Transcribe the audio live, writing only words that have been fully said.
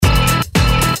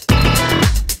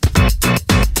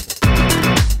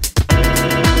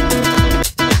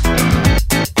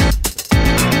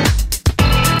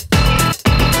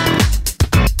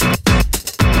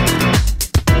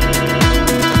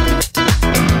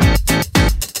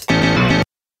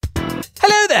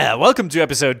there, welcome to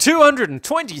episode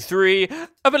 223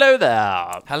 of Hello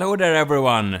There. Hello there,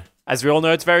 everyone. As we all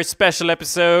know, it's a very special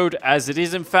episode, as it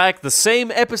is in fact the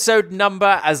same episode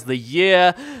number as the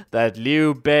year that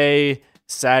Liu Bei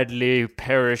sadly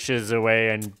perishes away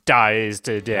and dies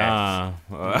to death.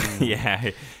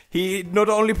 Yeah. He not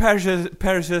only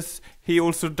perishes, he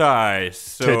also dies.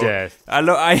 So to death. A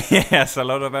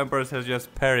lot of emperors have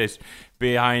just perished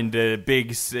behind the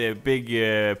big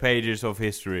pages of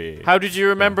history. How did you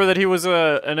remember that he was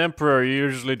an emperor? You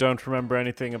usually don't remember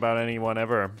anything about anyone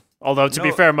ever. Although, to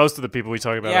be fair, most of the people we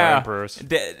talk about are emperors.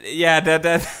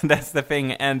 That's the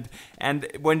thing. And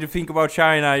when you think about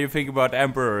China, you think about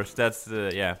emperors. That's,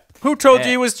 Who told you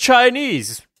he was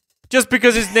Chinese? Just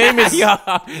because his name is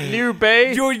Liu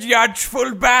Bei? You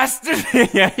judgeful bastard!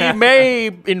 He may,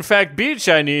 in fact, be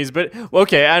Chinese, but...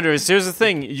 Okay, Andres, here's the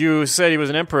thing. You said he was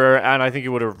an emperor, and I think he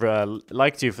would have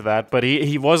liked you for that, but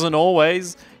he wasn't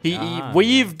always.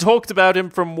 We've talked about him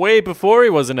from way before he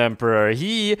was an emperor.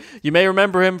 You may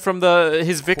remember him from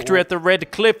his victory at the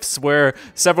Red Cliffs, where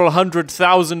several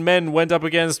 100,000 men went up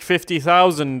against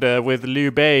 50,000 with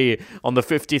Liu Bei on the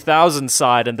 50,000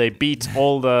 side, and they beat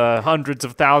all the hundreds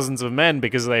of thousands of men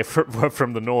because they were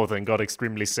from the north and got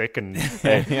extremely sick and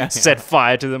set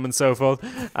fire to them and so forth.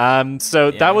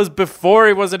 That was before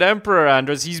he was an emperor,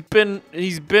 Andres. He's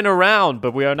been around,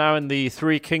 but we are now in the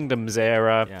Three Kingdoms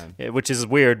era, which is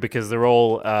weird because they're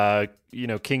all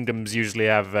kingdoms usually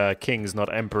have kings,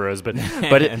 not emperors, but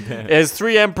there's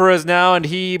three emperors now, and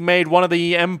he made one of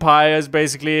the empires.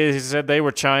 Basically, he said they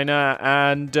were China,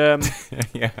 and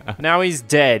now he's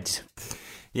dead.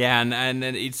 Yeah, and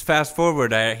it's fast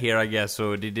forward here, I guess.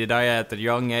 So did he die at a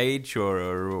young age,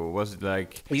 or was it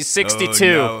like... He's 62.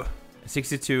 Oh, no.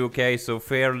 62, okay, so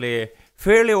fairly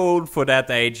old for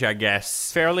that age, I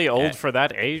guess. Fairly old for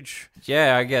that age?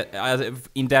 Yeah, I guess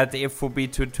in that for be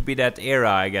to be that era,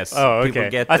 I guess. Oh,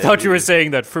 okay. I thought you were saying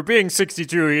that for being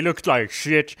 62, he looked like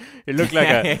shit. He looked like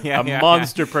a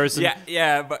monster person.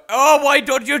 Yeah, but why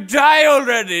don't you die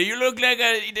already? You look like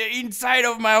the inside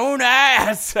of my own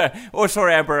ass. Oh,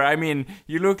 sorry, Emperor. I mean,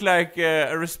 you look like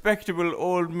a respectable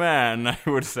old man, I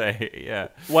would say. Yeah.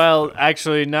 Well,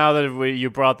 actually, now that you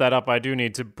brought that up, I do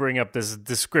need to bring up this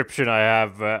description I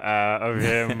have of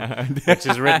him, which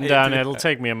is written down. It'll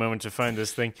take me a moment to find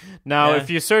this thing. Now, if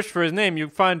you search for his name, you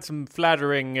find some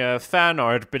flattering fan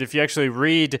art, but if you actually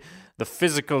read the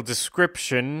physical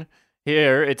description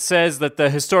here, it says that the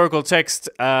historical text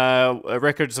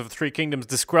records of Three Kingdoms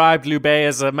described Liu Bei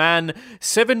as a man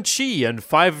 7 chi and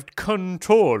 5 kun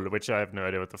tall, which I have no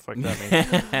idea what the fuck that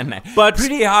means. But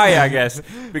pretty high, I guess,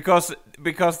 because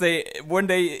they when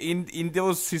they in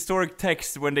those historic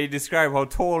texts, when they describe how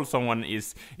tall someone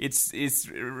is, it's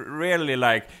really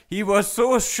like he was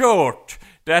so short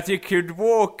that he could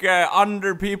walk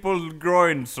under people's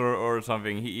groins or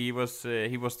something. He was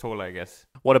tall, I guess.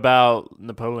 What about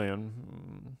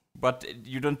Napoleon? But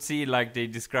you don't see like they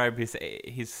describe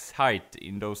his height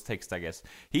in those texts, I guess.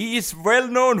 He is well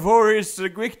known for his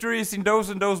victories in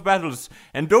those and those battles,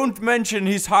 and don't mention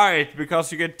his height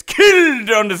because you get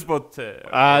killed on the spot.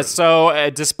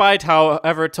 Despite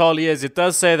however tall he is, it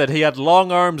does say that he had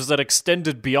long arms that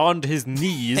extended beyond his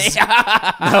knees.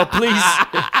 Now, please,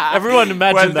 everyone,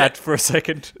 imagine that for a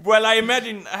second. Well, I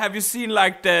imagine. Have you seen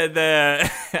like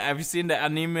have you seen the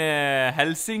anime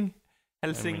Hellsing? A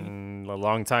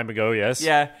long time ago, yes.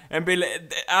 Yeah, and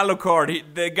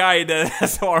Alucard, the guy that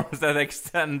has arms that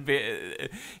extend.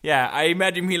 I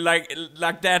imagine him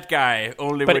like that guy,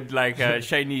 only with like a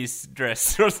Chinese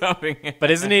dress or something.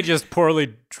 But isn't he just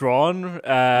poorly drawn?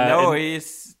 No,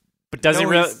 he's. But does he?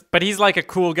 But he's like a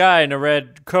cool guy in a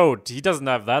red coat. He doesn't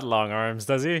have that long arms,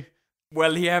 does he?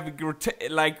 Well, he have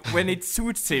like when it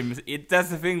suits him. That's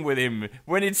the thing with him.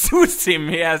 When it suits him,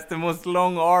 he has the most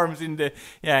long arms in the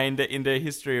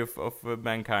history of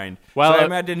mankind. Well, so I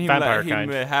imagine him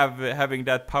having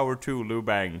that power too, Liu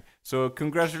Bang. So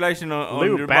congratulations on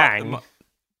Liu Bang.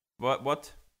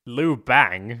 What? Liu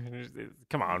Bang.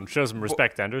 Come on, show some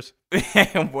respect, Anders.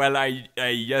 Well, I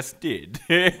just did.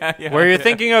 Were you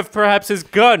thinking of perhaps his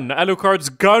gun? Alucard's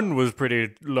gun was pretty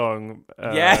long.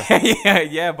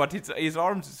 But his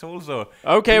arms is also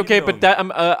okay. Long. But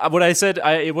that what I said,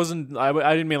 it wasn't. I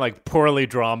didn't mean like poorly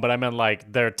drawn, but I meant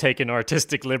like they're taking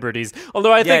artistic liberties.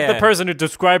 Although I think the person who's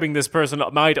describing this person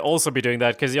might also be doing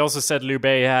that because he also said Liu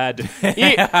Bei had.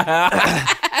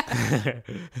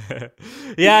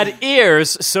 He had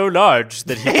ears so large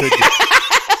that he could.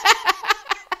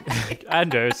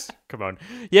 Anders, come on.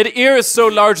 He had ears so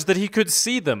large that he could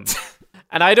see them.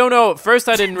 And I don't know, first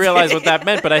I didn't realize what that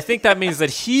meant, but I think that means that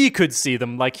he could see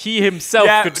them, like he himself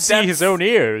could see his own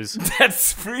ears.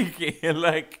 That's freaky,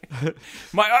 like,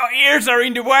 my ears are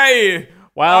in the way!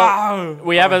 Well,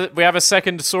 we have a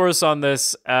second source on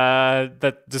this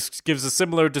that just gives a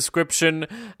similar description,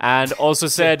 and also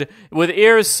said, with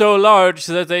ears so large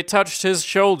that they touched his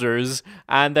shoulders,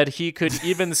 and that he could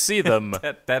even see them.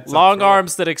 That's long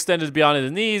arms that extended beyond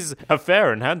his knees, a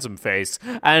fair and handsome face,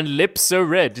 and lips so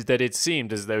red that it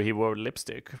seemed as though he wore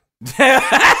lipstick.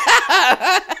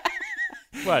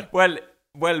 What?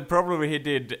 Well, probably he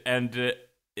did, and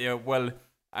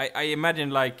I imagine,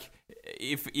 like,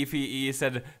 if he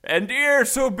said, and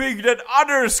ears so big that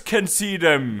others can see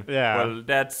them. Yeah. Well,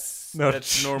 that's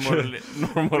normal.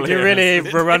 You really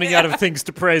were running out of things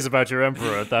to praise about your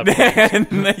emperor at that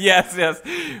point. Yes.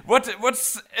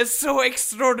 What's so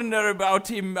extraordinary about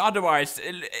him otherwise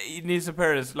in his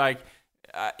appearance? Like,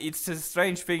 it's a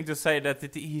strange thing to say that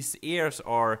his ears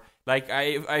are, like,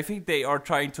 I think they are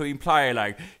trying to imply,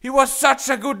 like, he was such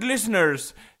a good listener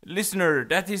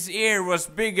that his ear was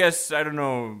big as, I don't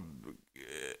know,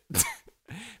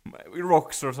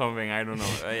 rocks or something, I don't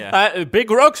know.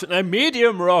 Big rocks and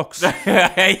medium rocks.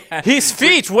 His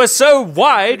feet were so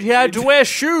wide he had to wear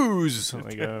shoes. Oh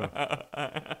my God.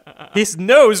 His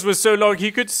nose was so long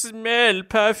he could smell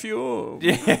perfume.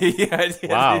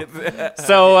 Wow.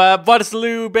 So what's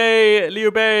Liu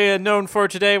Bei known for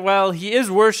today? Well, he is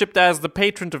worshipped as the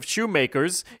patron of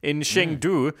shoemakers in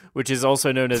Chengdu, which is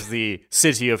also known as the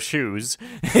city of shoes.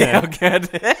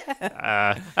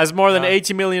 As more than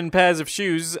 80 million pairs of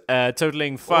shoes,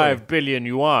 totaling 5 billion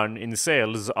yuan in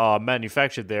sales, are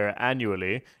manufactured there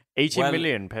annually. 80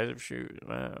 million pairs of shoes.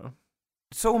 Wow.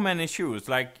 So many shoes,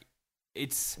 like,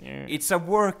 it's a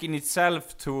work in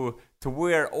itself to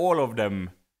wear all of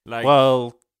them. Like,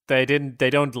 well, they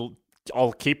don't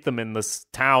all keep them in this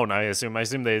town, I assume. I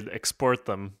assume they export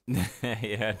them.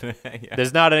 Yeah.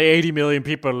 There's not 80 million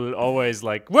people always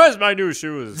like, where's my new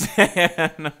shoes?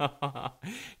 No.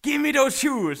 Give me those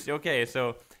shoes. Okay,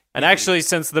 so... And actually,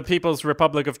 since the People's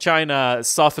Republic of China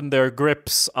softened their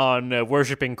grips on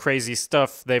worshipping crazy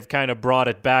stuff, they've kind of brought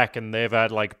it back, and they've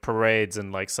had like parades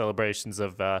and like celebrations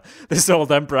of this old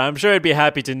emperor. I'm sure he'd be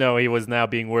happy to know he was now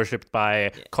being worshipped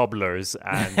by cobblers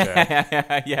and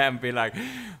and be like,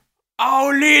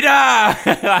 "Oh, leader!"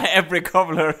 Every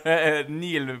cobbler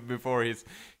kneel before his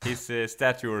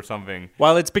statue or something.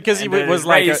 Well, it's because he was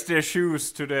like raised their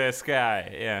shoes to the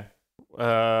sky. Yeah.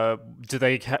 Do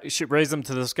they raise them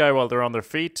to the sky while they're on their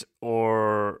feet,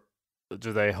 or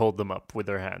do they hold them up with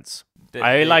their hands?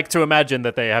 I like to imagine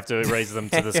that they have to raise them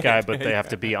to the sky, but they have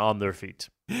to be on their feet.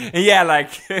 Yeah,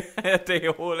 like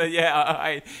they hold.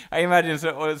 Yeah, I imagine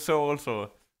so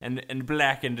also, and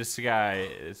black in the sky,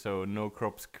 so no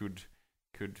crops could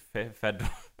fed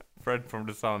from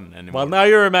the sun anymore. Well, now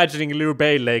you're imagining Liu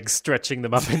Bei legs stretching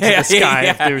them up into the sky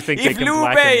if you think they can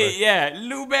blacken them.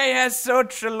 Liu Bei has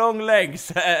such long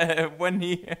legs when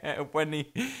he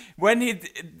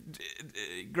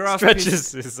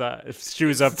stretches his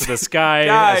shoes up to the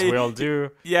sky, as we all do.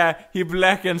 Yeah, he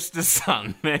blackens the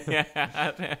sun.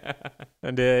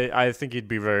 And I think he'd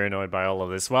be very annoyed by all of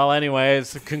this. Well,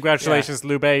 anyways, congratulations,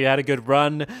 Liu Bei. You had a good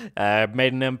run,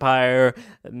 made an empire.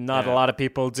 Not a lot of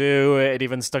people do. It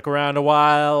even stuck around a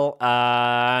while,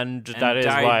 and that is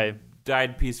why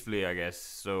died peacefully, I guess.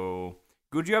 So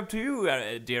good job to you,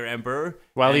 dear emperor.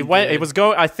 Well, he went. It was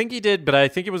going. I think he did, but I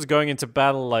think he was going into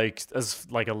battle like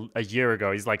a year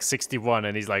ago. He's like 61,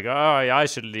 and he's like, "Oh, I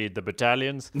should lead the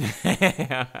battalions."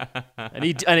 and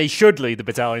he should lead the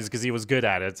battalions because he was good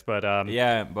at it. But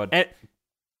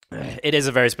it is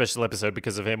a very special episode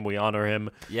because of him. We honor him.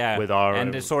 With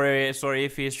our sorry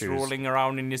if he's rolling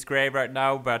around in his grave right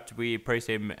now, but we praise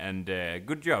him and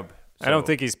good job. So. I don't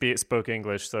think he spoke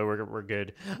English, so we're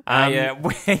good.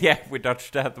 We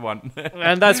dodged that one.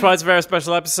 And that's why it's a very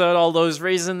special episode. All those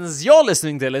reasons. You're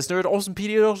listening to Listener at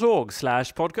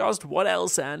awesomepedia.org/podcast. What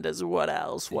else, Anders? What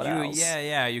else?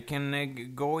 Yeah. You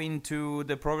can go into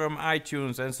the program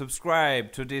iTunes and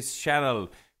subscribe to this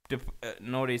channel.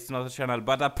 No, it's not a channel,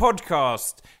 but a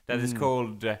podcast that is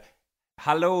called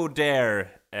Hello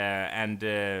There, and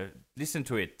listen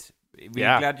to it.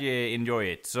 We're glad you enjoy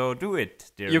it, so do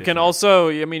it, dear listener. Can also,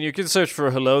 you can search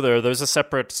for Hello There. There's a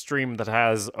separate stream that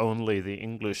has only the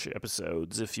English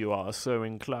episodes, if you are so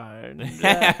inclined.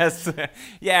 Yes,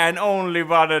 and only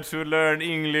bother to learn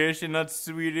English and not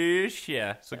Swedish.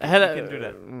 Yeah, so you can do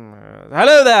that.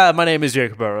 Hello there, my name is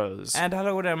Jacob Burrows. And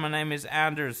hello there, my name is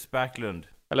Anders Backlund.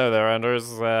 Hello there,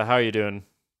 Anders. How are you doing?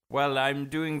 Well, I'm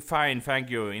doing fine, thank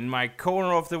you. In my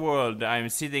corner of the world, I'm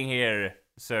sitting here,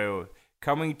 so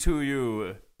coming to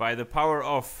you by the power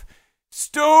of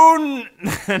Stone.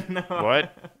 No.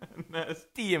 What? No,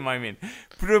 steam, I mean.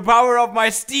 Through the power of my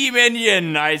steam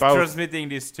engine, I'm transmitting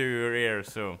this to your ear,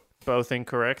 so. Both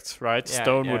incorrect, right? Yeah,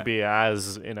 Stone yeah. would be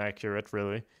as inaccurate,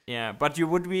 really. Yeah, but you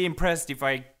would be impressed if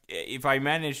I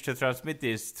managed to transmit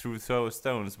this through those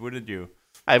stones, wouldn't you?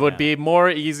 It would be more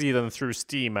easy than through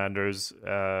steam, Anders.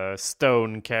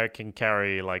 Stone can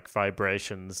carry like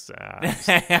vibrations.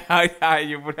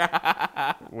 You would.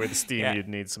 With steam, you'd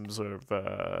need some sort of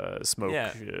smoke.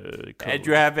 Yeah. And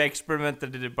you have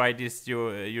experimented by this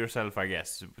yourself, I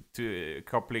guess, to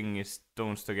coupling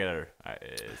stones together.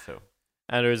 So.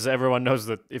 Anders, everyone knows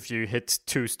that if you hit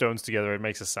two stones together, it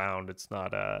makes a sound. It's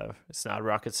not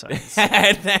rocket science.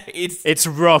 It's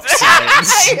rock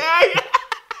science.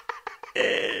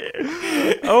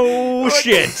 Oh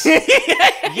shit!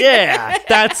 Yeah,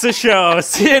 that's a show.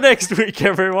 See you next week,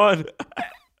 everyone.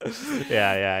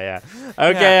 Yeah.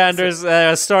 Okay, yeah, Anders.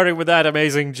 Starting with that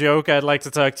amazing joke, I'd like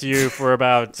to talk to you for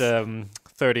about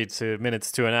 30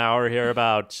 minutes to an hour here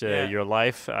about your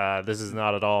life. This is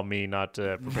not at all me not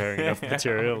preparing enough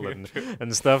material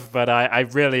and stuff, but I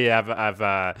really have.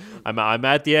 I'm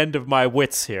at the end of my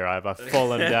wits here. I've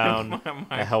fallen down.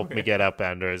 Help me get up,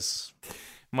 Anders.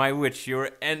 My witch, you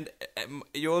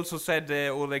also said the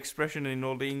old expression in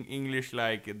old English,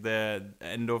 like the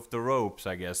end of the ropes,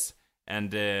 I guess.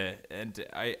 And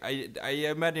I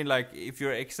imagine, like, if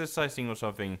you're exercising or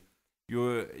something,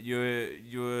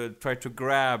 you try to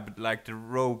grab like the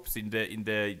ropes in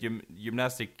the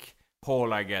gymnastic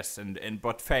hall, I guess,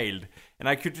 but failed. And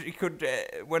I could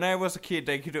when I was a kid,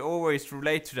 I could always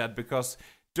relate to that, because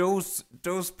those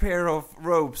pair of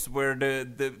ropes were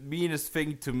the meanest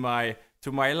thing to my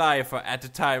life at the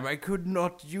time. I could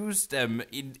not use them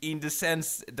in the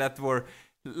sense that were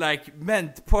like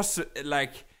meant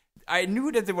like I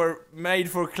knew that they were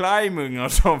made for climbing or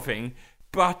something,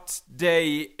 but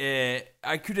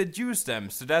I couldn't use them.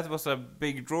 So that was a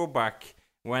big drawback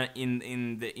when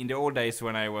in the old days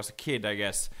when I was a kid, I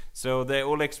guess. So the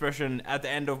old expression "at the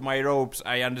end of my ropes,"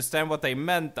 I understand what they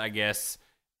meant, I guess.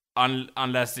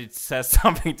 Unless it says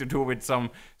something to do with some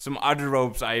other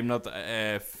ropes I'm not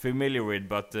familiar with,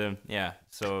 but yeah.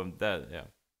 So that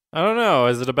I don't know.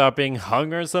 Is it about being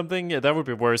hung or something? Yeah, that would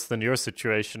be worse than your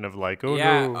situation of like, oh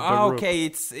yeah. no. Oh, okay,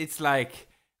 it's like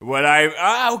what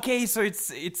I okay. So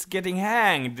it's getting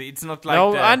hanged. It's not like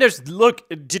no, Anders. Look,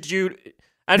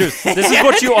 Anders, this is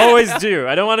what you always do.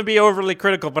 I don't want to be overly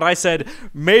critical, but I said,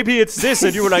 maybe it's this,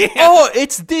 and you were like, oh,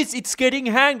 it's this, it's getting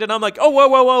hanged, and I'm like, oh, whoa.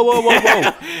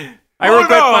 I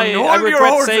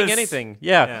regret saying anything.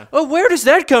 Yeah. Oh, where does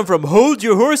that come from? Hold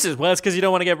your horses. Well, it's because you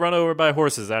don't want to get run over by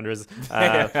horses, Anders.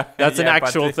 That's an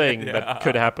actual thing that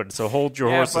could happen. So hold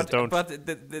your horses. Don't.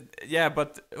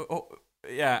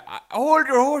 Hold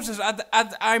your horses.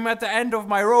 I'm at the end of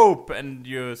my rope, and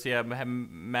you see a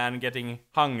man getting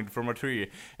hung from a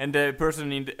tree, and the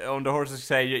person on the horses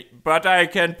say, "But I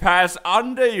can pass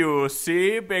under you,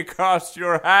 see, because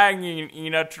you're hanging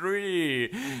in a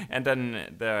tree." And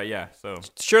then so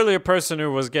surely a person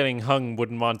who was getting hung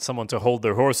wouldn't want someone to hold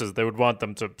their horses. They would want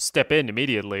them to step in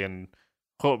immediately and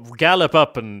gallop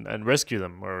up and rescue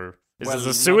them, or. Is this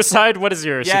a suicide? What is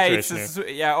your situation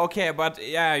here? Okay, but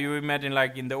you imagine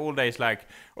like in the old days, like,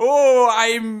 oh,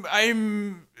 I'm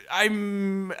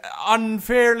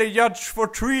unfairly judged for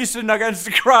treason against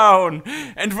the crown,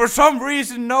 and for some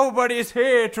reason nobody is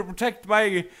here to protect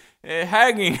my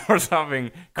hanging or something.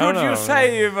 Could you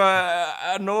save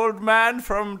an old man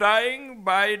from dying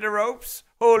by the ropes?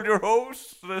 Hold your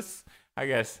horses. I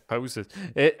guess. Hoses.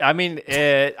 I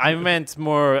meant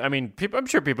more. I mean, I'm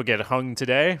sure people get hung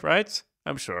today, right?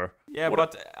 I'm sure. Yeah,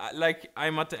 but like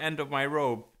I'm at the end of my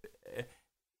rope.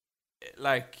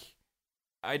 Like,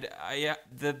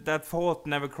 that thought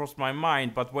never crossed my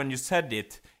mind. But when you said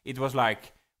it, it was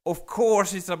like, of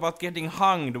course, it's about getting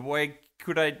hung. Why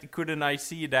couldn't I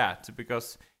see that?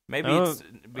 Because maybe I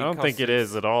don't think it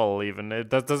is at all. Even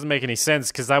that doesn't make any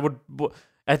sense. Because I would.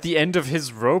 At the end of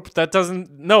his rope? That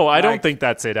doesn't... No, I don't think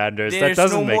that's it, Anders. That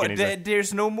doesn't make any sense.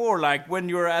 There's no more. Like, when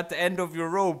you're at the end of your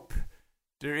rope,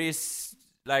 there is...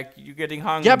 Like, you're getting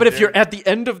hung. Yeah, but if you're at the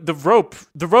end of the rope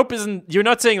isn't... You're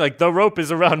not saying, like, the rope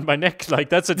is around my neck. Like,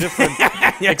 that's a different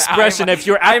expression. If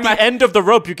you're at the end of the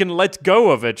rope, you can let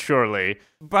go of it, surely.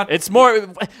 But it's more...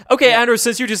 Okay, Anders,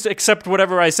 since you just accept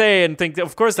whatever I say and think,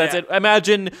 of course that's it.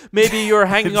 Imagine maybe you're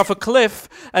hanging off a cliff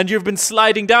and you've been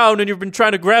sliding down and you've been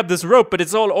trying to grab this rope, but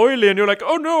it's all oily and you're like,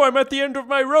 oh no, I'm at the end of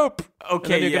my rope. Okay, and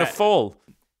then you're going to fall.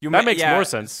 That makes more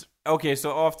sense. Okay,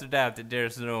 so after that,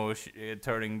 there's no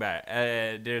turning back.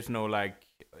 There's no, like...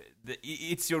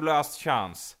 it's your last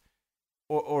chance.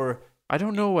 Or I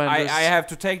don't know when... I have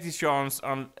to take this chance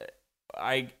on...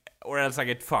 or else I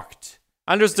get fucked.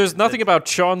 Anders, there's nothing about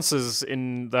chances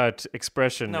in that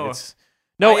expression. No.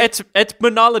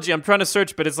 Etymology. I'm trying to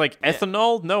search, but it's like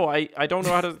ethanol. No, I don't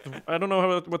know how to. I don't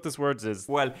know what this word is.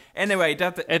 Well, anyway,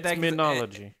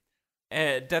 Etymology.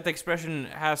 That expression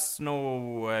has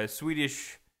no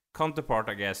Swedish counterpart,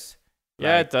 I guess.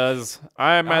 Yeah, it does.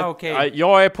 Okay.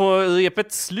 Jag är på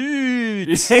repet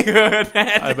slut.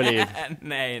 I believe.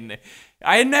 Nej.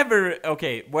 I never.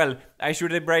 Okay, well, I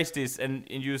should embrace this and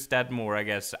use that more, I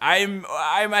guess. I'm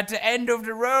at the end of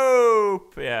the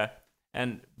rope. Yeah,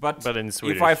 but in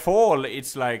Swedish. if I fall,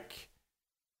 it's like.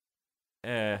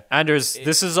 Anders,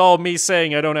 this is all me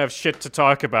saying I don't have shit to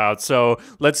talk about, so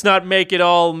let's not make it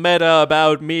all meta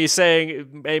about me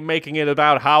making it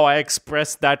about how I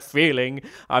express that feeling.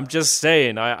 I'm just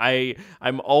saying, I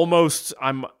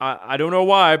don't know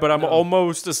why, but I'm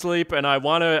almost asleep, and I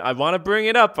wanna bring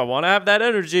it up. I wanna have that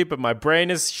energy, but my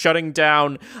brain is shutting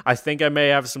down. I think I may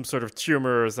have some sort of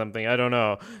tumor or something. I don't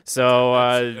know. So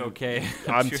okay,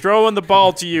 I'm throwing the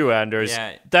ball to you, Anders.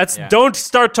 Yeah. Don't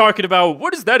start talking about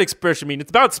what does that expression mean. It's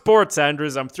about sports,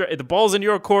 Anders. The ball's in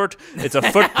your court. It's a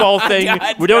football thing.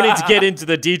 We don't need to get into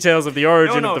the details of the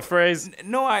origin of the phrase.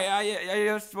 No, I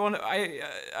just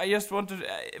want to.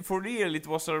 For real, it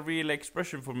was a real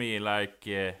expression for me. Like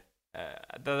that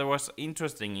was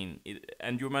interesting in it,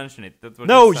 and you mentioned it. That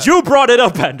was you brought it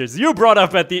up, Anders. You brought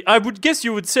up I would guess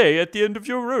you would say at the end of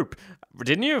your rope,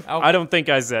 didn't you? Okay. I don't think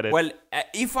I said it. Well,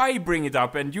 if I bring it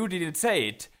up and you didn't say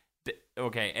it,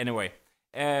 okay. Anyway.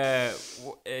 Yeah.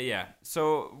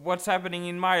 So what's happening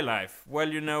in my life?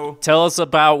 Well, tell us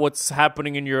about what's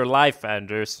happening in your life,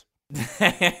 Anders.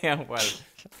 Well,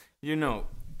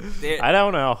 I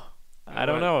don't know. I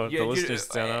don't know. The listeners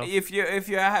don't know. If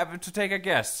you have to take a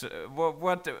guess,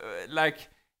 what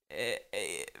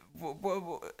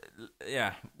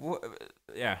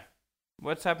yeah.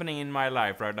 What's happening in my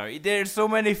life right now? There's so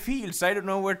many fields. I don't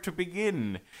know where to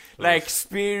begin. Like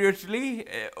spiritually,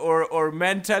 or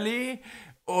mentally,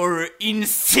 or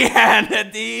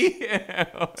insanity.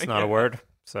 It's not a word,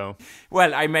 so.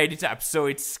 Well, I made it up, so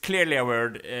it's clearly a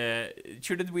word.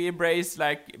 Shouldn't we embrace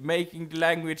like making the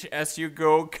language as you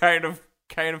go, kind of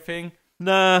thing?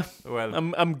 Nah. Well,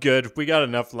 I'm good. We got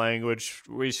enough language.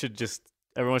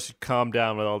 Everyone should calm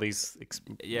down with all these.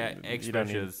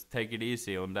 Expressions. Take it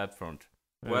easy on that front.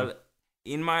 Yeah. Well,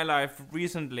 in my life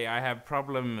recently, I have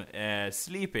problem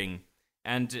sleeping,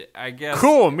 and I guess.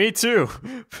 Cool, me too.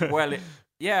 Well,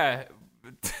 yeah.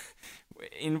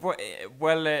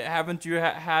 Haven't you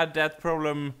had that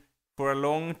problem for a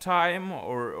long time,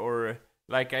 or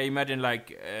like I imagine,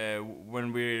 like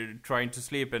when we're trying to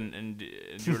sleep and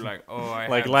you're like, oh,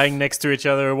 lying next to each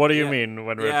other. What do you mean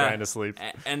when we're trying to sleep?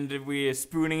 And we're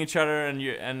spooning each other,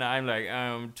 and I'm like,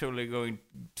 I'm totally going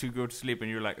to go to sleep, and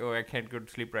you're like, oh, I can't go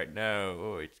to sleep right now.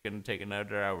 Oh, it's gonna take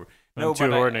another hour. I'm too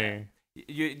horny.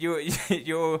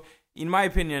 You, in my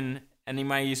opinion, and in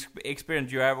my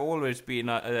experience, you have always been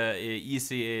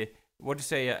easy. What do you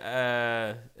say?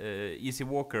 Easy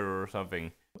walker or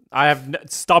something. I have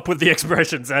stop with the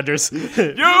expressions, Anders.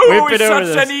 You're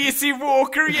such an easy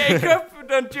walker, Jacob.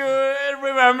 Don't you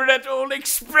remember that old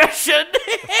expression?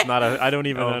 I don't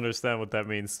even understand what that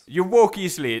means. You walk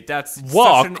easily. That's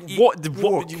walk.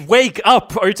 Wake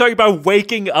up. Are you talking about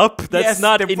waking up? That's yes,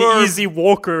 not an easy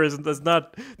walker. Does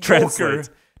not translate.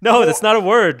 No, that's not a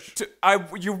word.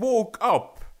 You woke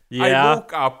up. Yeah. I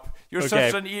woke up. You're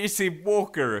such an easy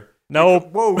walker. No.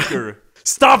 Walker.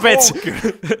 Stop it!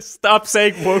 Stop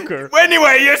saying walker.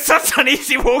 Anyway, you're such an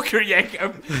easy walker,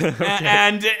 Jacob.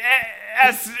 And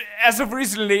as of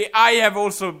recently, I have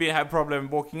also had problem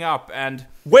waking up and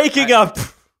waking up.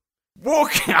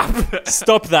 Walking up.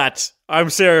 Stop that!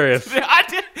 I'm serious.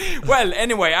 Well,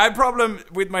 anyway, I have problem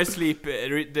with my sleep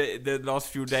the last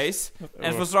few days,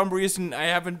 and for some reason I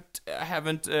haven't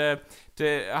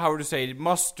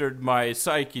mustered my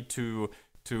psyche to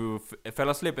fall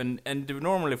asleep, and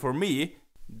normally for me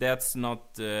that's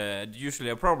not usually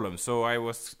a problem. So I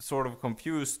was sort of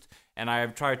confused, and I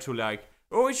have tried to like,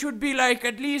 it should be like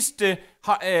at least 10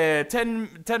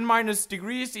 minus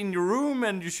degrees in your room,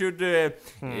 and you should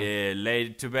lay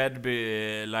to bed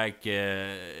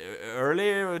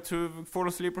early to fall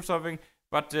asleep or something.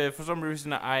 But for some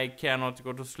reason I cannot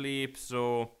go to sleep,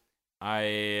 so I'm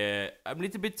a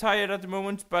little bit tired at the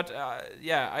moment. But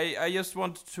I just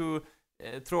wanted to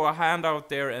throw a hand out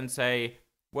there and say,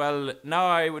 well, now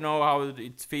I know how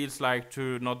it feels like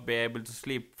to not be able to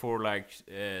sleep for like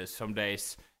some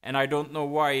days, and I don't know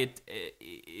why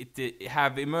it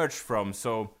have emerged from.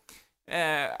 So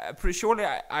pretty surely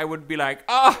I would be like,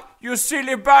 you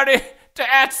silly buddy,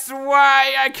 that's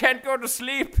why I can't go to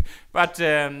sleep. But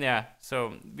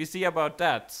so we see about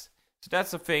that. So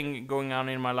that's a thing going on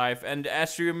in my life, and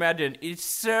as you imagine, it's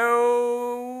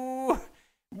so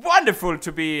wonderful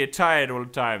to be tired all the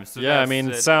time. So yeah, I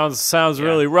mean, it sounds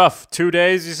really rough. 2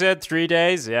 days, you said? 3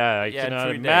 days? Yeah, I cannot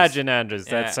 3 imagine, days. Anders.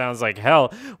 That sounds like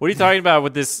hell. What are you talking about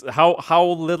with this? How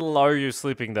little are you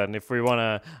sleeping then? If we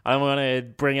wanna, I don't wanna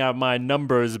bring out my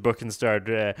numbers book and start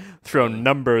throwing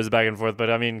numbers back and forth. But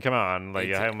I mean, come on,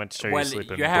 like how much are you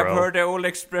sleeping? You have bro? heard the old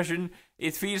expression.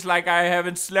 It feels like I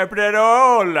haven't slept at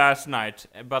all last night,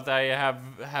 but I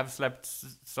have slept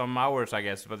some hours, I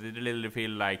guess. But it literally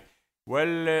feel like,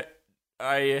 well,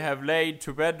 I have laid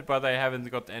to bed, but I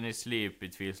haven't got any sleep.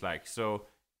 It feels like so,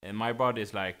 and my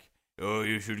body's like, oh,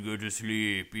 you should go to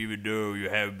sleep, even though you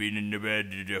have been in the bed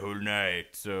the whole night.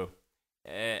 So,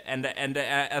 and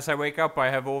as I wake up, I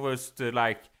have always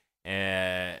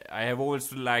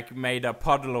made a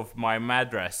puddle of my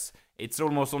mattress. It's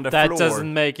almost on the floor. That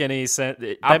doesn't make any sense.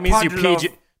 That means you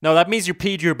peed. No, that means you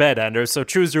peed your bed, Anders. So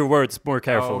choose your words more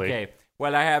carefully. Oh, okay.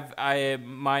 Well,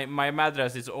 my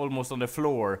mattress is almost on the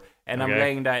floor, and I'm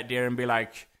laying there and be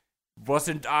like,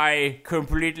 wasn't I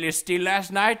completely still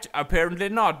last night? Apparently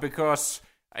not, because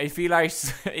I feel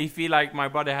like my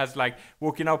body has like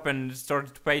woken up and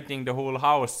started painting the whole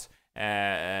house.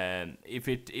 If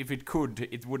it could,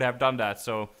 it would have done that.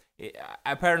 So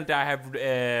apparently I have.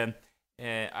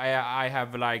 I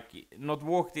have like not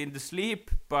walked in the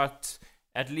sleep, but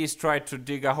at least tried to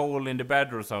dig a hole in the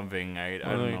bed or something. I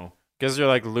don't know. Guess you're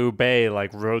like Liu Bei,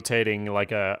 like rotating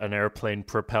like an airplane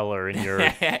propeller in your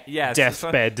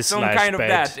deathbed some slash kind of bed.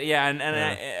 that. Yeah,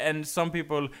 and some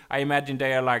people, I imagine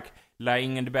they are like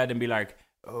lying in the bed and be like,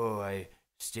 oh, I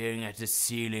staring at the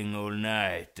ceiling all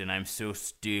night and I'm so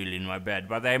still in my bed.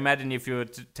 But I imagine if you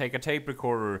take a tape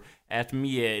recorder at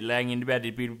me lying in the bed,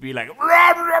 it would be like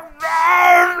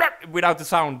without the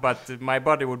sound, but my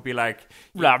body would be like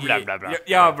blah blah blah blah.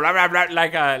 Yeah, blah blah blah,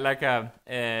 like a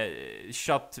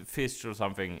shot fish or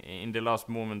something in the last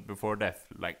moment before death,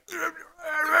 like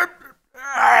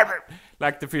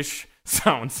the fish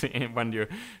sounds when you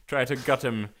try to gut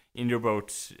him in your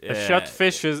boat. A shut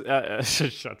fish is a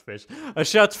shut fish. A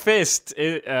shut fist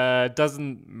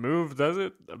doesn't move, does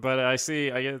it? But I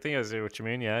think I see what you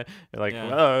mean. Yeah, you're like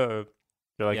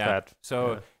you're like that.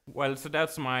 So so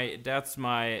that's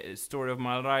my story of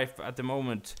my life at the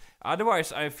moment.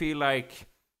 Otherwise, I feel like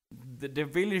the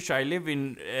village I live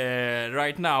in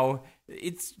right now,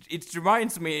 it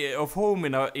reminds me of home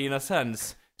in a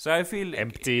sense. So I feel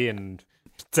empty and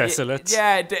desolate.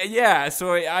 Yeah.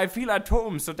 So I feel at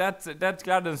home. So that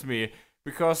gladdens me,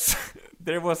 because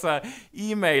there was a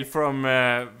email from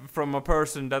a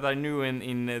person that I knew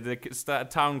in the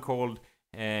town called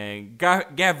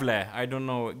Gävle. I don't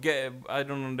know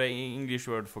the English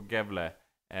word for Gävle.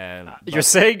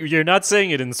 You're not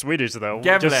saying it in Swedish though.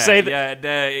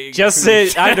 Gävle, just say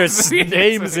Anders'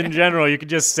 names in general. You can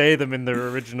just say them in their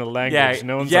original language. Yeah,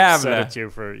 no one's Gävle. upset at you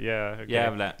for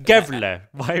Gävle. Gävle.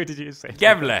 Why did you say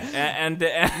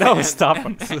Gävle? No, stop.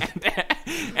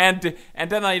 And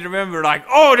then I remember like,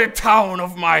 oh, the town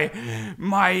of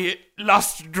my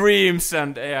lost dreams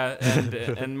and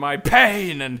my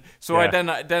pain, and so I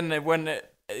then when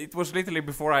it was literally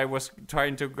before I was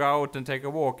trying to go out and take a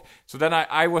walk. So then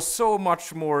I was so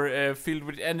much more filled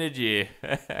with energy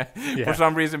for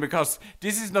some reason, because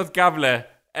this is not Gävle,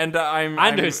 and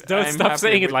Anders, don't stop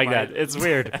saying it like that. It's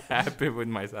weird. Happy with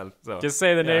myself. So just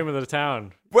say the name of the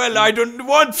town. Well, I don't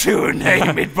want to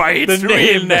name it by its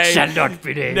real name. Shall not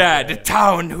be named. Yeah, the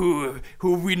town who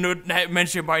we not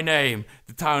mention by name.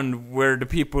 The town where the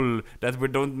people that we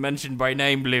don't mention by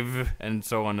name live, and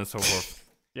so on and so forth.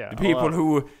 Yeah, the people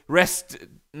who rest.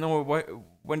 No,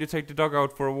 when you take the dog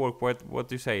out for a walk, what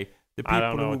do you say? The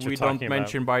people who we don't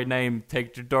mention by name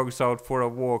take the dogs out for a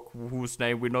walk, whose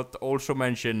name we not also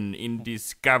mention in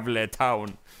this Gävle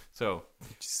town. So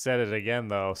you said it again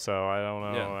though, so I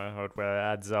don't know how it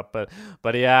adds up,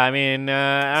 but yeah, I mean,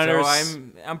 so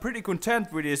I'm pretty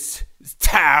content with this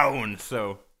town.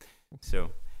 So.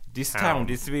 This town,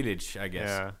 this village, I guess.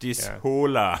 Yeah, this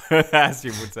hola, as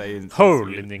you would say.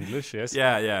 Hole in English, yes.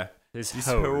 Yeah. This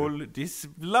hole, this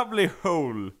lovely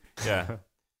hole. Yeah.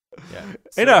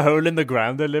 In a hole in the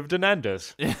ground, there lived an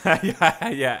Anders.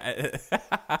 Yeah.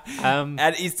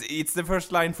 And it's the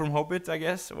first line from Hobbit, I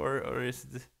guess, or is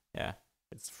it? Yeah.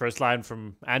 It's the first line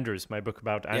from Anders, my book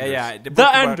about Anders. Yeah. The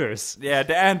Anders. Yeah,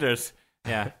 the Anders.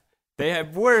 Yeah. They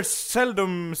were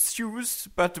seldom shoes,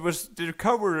 but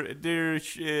their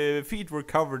feet were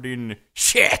covered in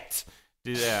shit.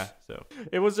 Yeah, so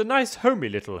it was a nice homey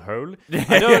little hole.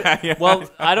 Well,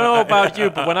 I don't know about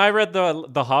you, but when I read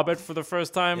the Hobbit for the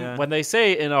first time, when they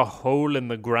say in a hole in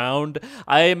the ground,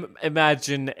 I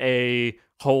imagine a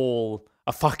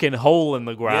a fucking hole in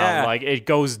the ground. Yeah. Like it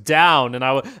goes down,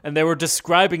 and they were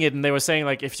describing it, and they were saying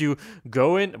like if you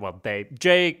go in,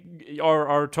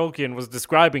 our Tolkien was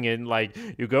describing it like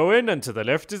you go in, and to the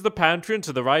left is the pantry, and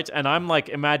to the right, and I'm like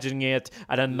imagining it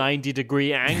at a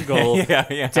 90-degree angle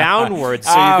downwards.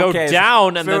 So you go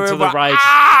down, and then to the right,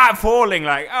 falling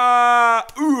like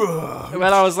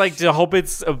Well, I was like, do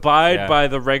hobbits abide by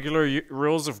the regular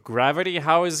rules of gravity?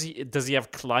 How is he? Does he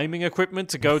have climbing equipment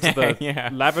to go to the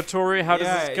lavatory? How does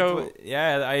this go?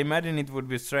 I imagine it would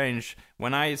be strange.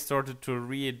 When I started to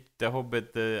read The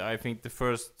Hobbit, I think the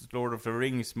first Lord of the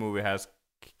Rings movie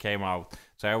came out.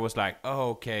 So I was like,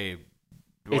 oh, okay.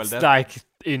 Well, it's like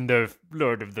in the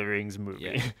Lord of the Rings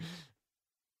movie.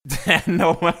 Yeah.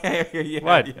 No. What?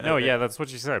 Yeah, no, that's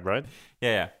what you said, right?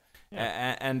 Yeah.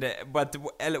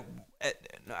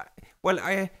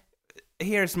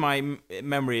 Here's my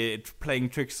memory playing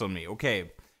tricks on me.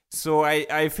 Okay, so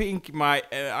I think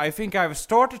I've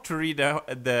started to read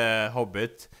the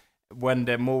Hobbit when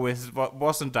the movie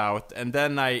wasn't out, and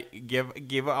then I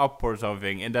give up or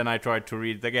something, and then I tried to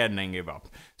read it again and give up.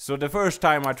 So the first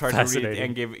time I tried to read it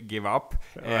and give up,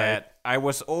 I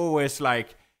was always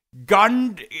like.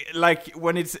 Like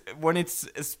when it's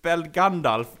spelled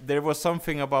Gandalf, there was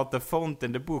something about the font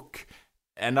in the book,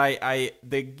 and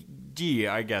the G,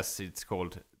 I guess it's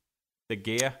called the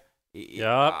G.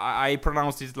 Yeah, I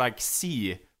pronounced it like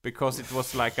C because it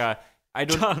was like a. I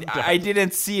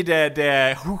didn't see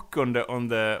the hook on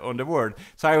the word,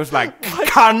 so I was like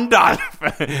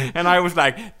Gandalf, and I was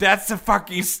like, that's a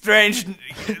fucking strange,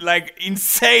 like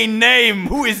insane name.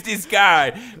 Who is this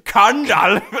guy?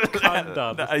 Gandalf.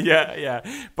 Yeah.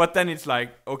 But then it's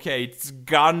like, okay, it's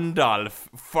Gandalf.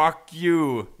 Fuck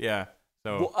you. Yeah.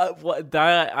 So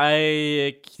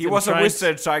he was a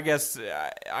wizard, so I guess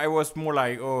I was more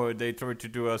like, oh, they tried to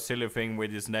do a silly thing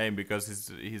with his name because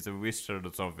he's a wizard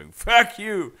or something. Fuck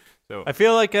you. So I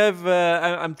feel like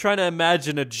I'm trying to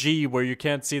imagine a G where you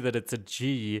can't see that it's a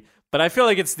G, but I feel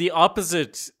like it's the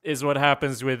opposite is what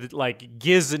happens with like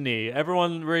Disney.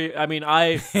 Everyone,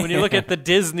 when you look at the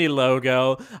Disney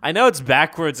logo, I know it's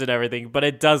backwards and everything, but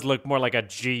it does look more like a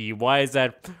G. Why is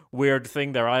that weird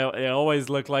thing there? It always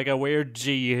looked like a weird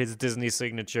G, his Disney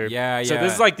signature. Yeah. So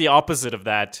this is like the opposite of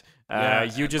that.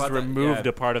 You just removed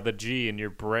a part of the G in your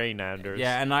brain, Anders.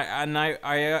 Yeah, and I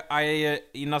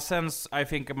in a sense, I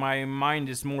think my mind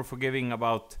is more forgiving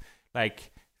about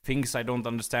like things I don't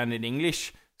understand in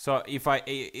English. So if I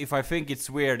think it's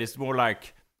weird, it's more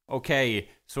like, okay,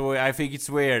 so I think it's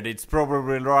weird. It's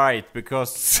probably right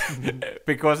because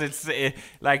it's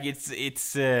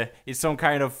some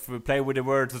kind of play with the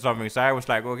words or something. So I was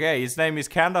like, okay, his name is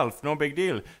Gandalf, no big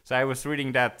deal. So I was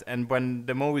reading that, and when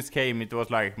the movies came, it was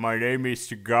like, my name is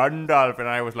Gandalf, and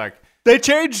I was like, they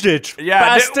changed it.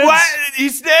 Yeah, what?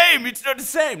 His name? It's not the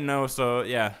same. No, so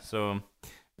yeah, so.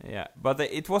 Yeah, but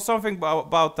it was something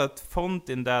about that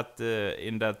font in that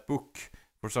book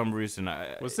for some reason.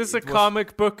 Was this a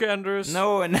comic book, Anders?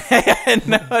 No. Okay.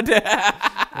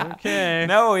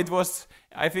 No, it was.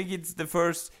 I think it's the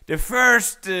first.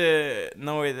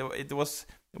 No, it was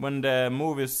when the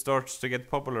movie starts to get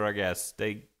popular. I guess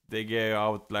they gave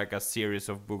out like a series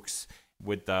of books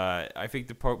with I think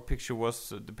the picture was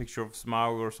the picture of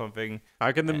Smaug or something.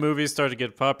 How can the movies start to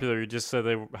get popular? You just said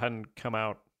they hadn't come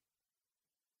out.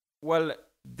 Well,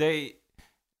 they,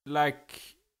 like,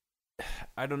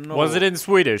 I don't know. Was it in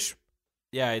Swedish?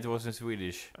 Yeah, it was in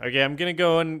Swedish. Okay, I'm gonna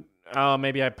go and... Oh,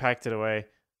 maybe I packed it away.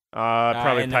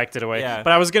 Probably packed it away. Yeah.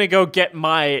 But I was gonna go get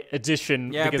my edition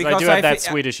because I do have that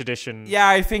Swedish edition. Yeah,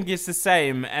 I think it's the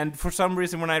same. And for some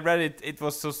reason, when I read it, it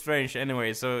was so strange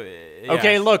anyway. So yeah.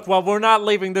 Okay, look, while we're not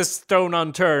leaving this stone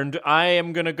unturned, I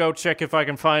am gonna go check if I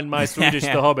can find my Swedish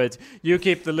The Hobbit. You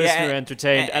keep the listener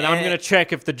entertained, and I'm gonna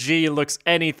check if the G looks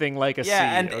anything like a C.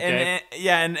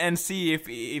 And see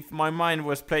if my mind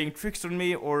was playing tricks on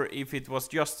me or if it was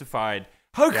justified.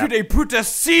 How could they put a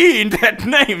C in that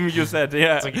name? You said,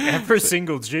 yeah. It's like every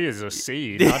single G is a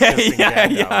C, not just in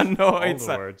Gandalf. No, all it's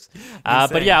the words.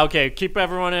 But yeah, okay, keep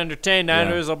everyone entertained.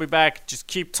 Anders, I'll be back. Just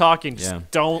keep talking.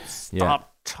 Just don't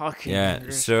stop talking. Yeah.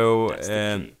 Anders. So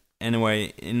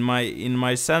anyway, in my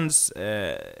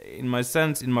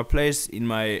place, in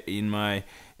my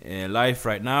life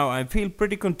right now, I feel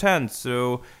pretty content.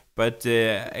 So. But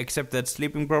except that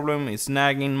sleeping problem is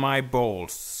nagging my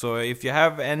balls. So if you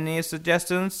have any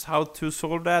suggestions how to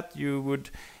solve that, you would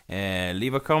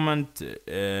leave a comment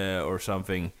or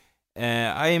something. So.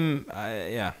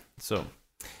 Well,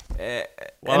 anyway,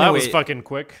 that was fucking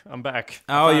quick. I'm back.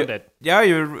 I found it. Yeah,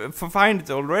 you find it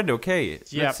already. Okay,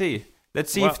 let's see.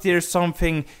 Let's see if there's some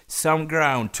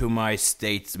ground to my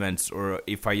statements, or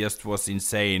if I just was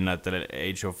insane at the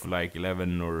age of like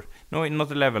 11 or... No, not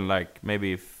 11, like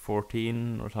maybe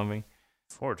 14 or something.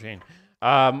 14.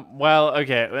 Well,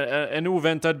 okay, en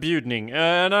oväntad bjudning,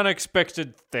 an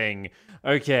unexpected thing.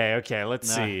 Okay,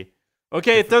 let's see.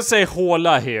 Okay, it does say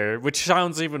håla here, which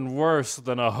sounds even worse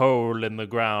than a hole in the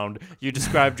ground. You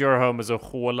described your home as a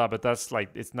håla, but that's like,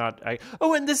 it's not...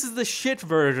 and this is the shit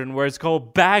version where it's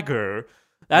called bagger.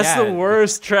 That's the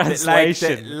worst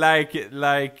translation. Like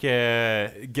grävling.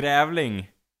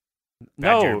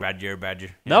 Badger. Yeah.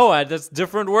 No, that's a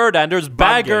different word, Anders.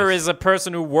 Bagger is a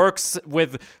person who works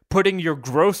with putting your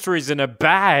groceries in a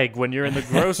bag when you're in the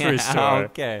grocery store.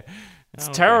 Okay. It's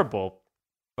terrible.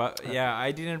 But yeah,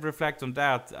 I didn't reflect on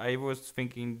that. I was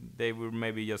thinking they were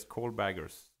maybe just called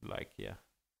baggers.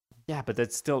 Yeah, but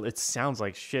that's still, it sounds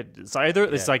like shit. It's either,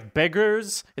 it's like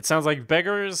beggars, it sounds like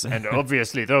beggars, and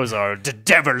obviously those are the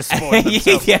devil's spawn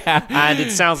themselves. Yeah. And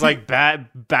it sounds like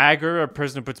bagger, a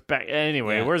person who puts back.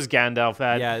 Anyway, where's Gandalf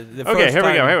at? Yeah, okay, here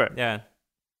we go. Yeah.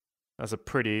 That's a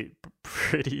pretty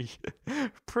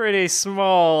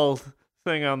small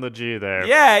thing on the G there.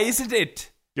 Yeah, isn't it?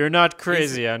 You're not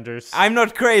crazy, Anders. I'm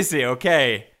not crazy,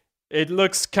 okay. It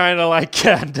looks kind of like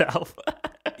Gandalf.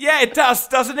 Yeah, it does,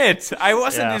 doesn't it? I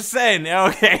wasn't insane.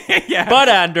 Okay, yeah. But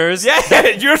Anders,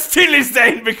 you're still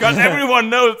insane because everyone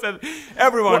knows that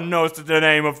the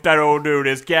name of that old dude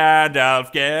is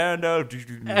Gandalf.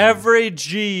 Every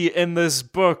G in this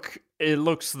book, it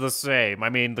looks the same. I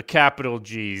mean, the capital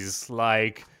G's.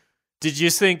 Like, did you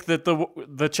think that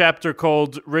the chapter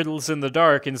called Riddles in the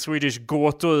Dark in Swedish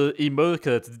Gåtor I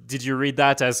mörkret, did you read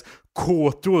that as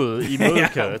Gåtor I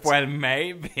mörkret? Well,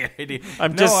 maybe.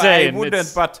 I'm just saying. I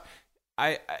wouldn't, but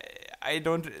I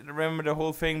don't remember the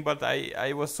whole thing, but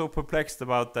I was so perplexed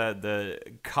about the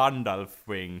Gandalf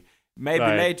thing. Maybe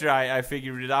later I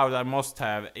figured it out. I must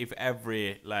have, if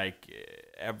every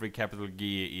capital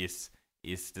G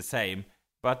is the same.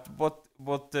 But what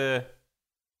you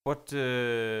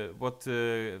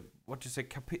say?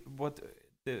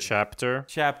 Chapter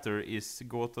is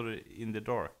Gåtor in the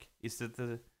Dark. Is it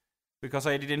because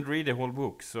I didn't read the whole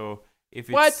book, so if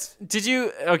it's... What? Did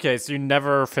you... Okay, so you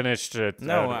never finished it?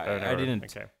 No, I didn't.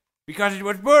 Okay. Because it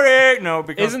was boring! No,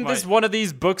 because... Isn't this one of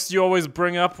these books you always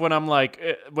bring up when I'm like...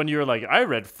 When you're like, I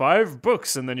read 5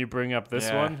 books, and then you bring up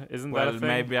this one? Isn't that a thing? Well,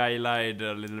 maybe I lied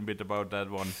a little bit about that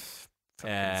one.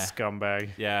 Scumbag.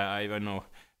 Yeah, I know.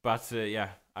 But,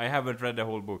 I haven't read the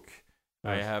whole book.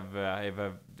 I have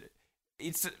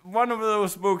it's one of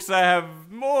those books I have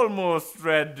almost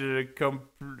read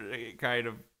kind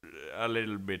of a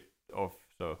little bit of,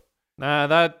 so. Nah,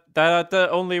 that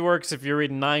only works if you read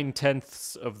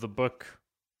 9/10 of the book.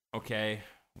 Okay.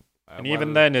 And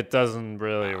even then, it doesn't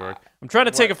really work. I'm trying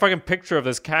to take a fucking picture of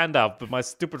this Gandalf, but my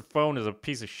stupid phone is a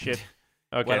piece of shit.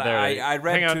 Okay, well, there. I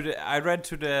read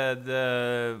to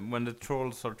the when the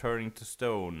trolls are turning to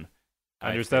stone.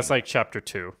 That's like chapter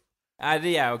 2.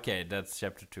 Yeah, okay, that's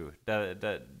chapter 2.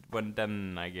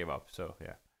 Then I gave up. So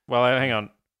yeah. Well, hang on.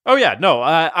 Oh yeah, no,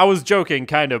 I was joking,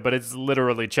 kind of, but it's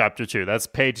literally chapter 2. That's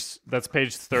page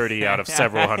 30 out of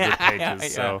several hundred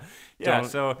pages. So you didn't.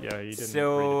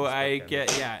 So I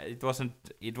get it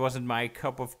wasn't my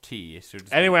cup of tea. So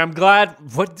anyway, I'm glad.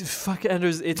 What the fuck,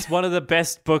 Anders? It's one of the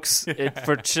best books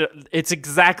it's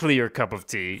exactly your cup of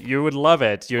tea. You would love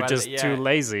it. You're just too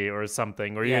lazy or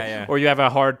something, or you have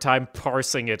a hard time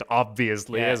parsing it.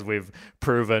 Obviously, as we've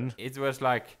proven. It was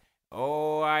like,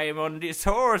 oh, I'm on this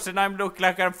horse and I look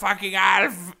like a fucking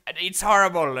elf. It's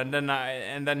horrible. And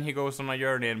then he goes on a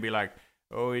journey and be like,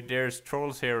 oh, there's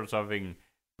trolls here or something.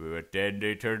 But then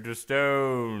they turn to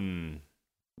stone.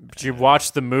 But you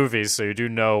watched the movies, so you do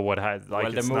know what had. Like,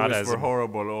 well, it's the not movies as were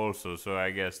horrible, also. So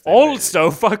I guess.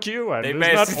 Also, fuck you. They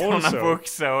based it on a book,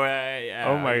 so.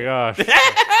 Oh my gosh.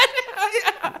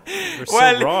 You're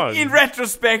well, so wrong. In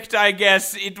retrospect, I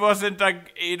guess it wasn't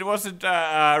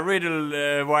a riddle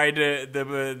why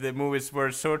the movies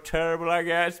were so terrible. I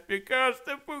guess because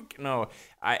the book. No,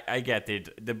 I get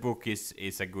it. The book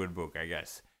is a good book, I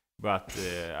guess. But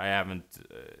I haven't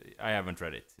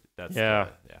read it. That's yeah.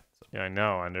 I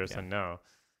know, Anders. I know.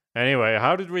 Anyway,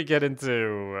 how did we get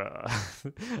into?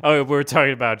 Oh, we're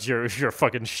talking about your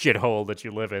fucking shithole that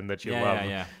you live in that you love.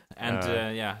 Yeah. And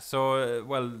so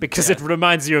well, because it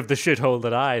reminds you of the shithole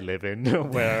that I live in,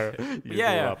 where you grew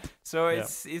up. So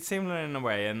it's similar in a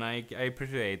way, and I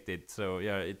appreciate it. So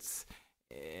it's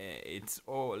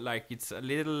all like it's a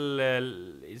little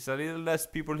less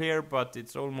people here, but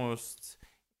it's almost.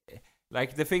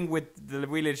 Like, the thing with the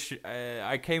village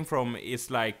I came from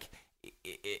is, like,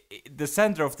 the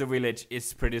center of the village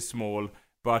is pretty small,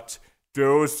 but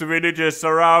those villages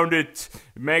around it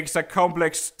makes a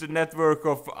complex network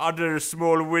of other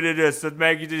small villages that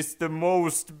make it the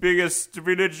biggest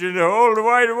village in the whole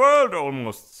wide world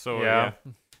almost. So yeah.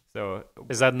 So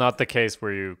is that not the case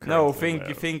where you? No,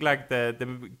 think like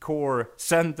the core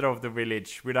center of the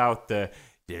village without the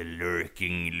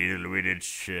lurking little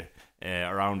village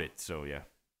around it. So yeah,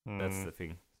 that's the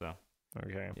thing. So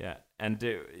okay, yeah, and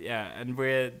and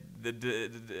where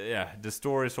the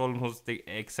store is almost the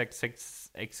exactly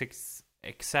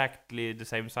the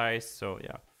same size. So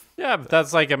yeah. Yeah, but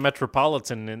that's like a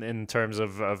metropolitan in terms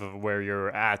of where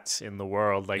you're at in the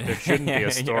world. Like, there shouldn't be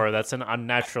a store. Yeah. That's an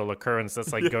unnatural occurrence.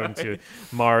 That's like going to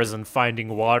Mars and finding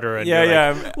water. And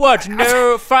like, what?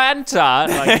 No Fanta?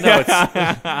 Like, no,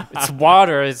 it's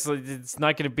water. It's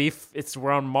not going to be.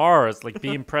 We're on Mars. Like,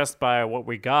 be impressed by what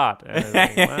we got. And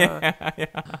like, well,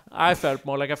 I felt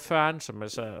more like a Fanta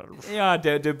myself. Yeah,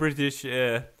 the British.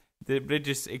 The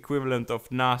British equivalent of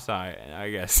NASA, I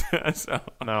guess. So.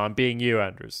 No, I'm being you,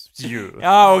 Anders. It's you.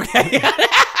 Oh, okay.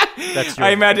 That's your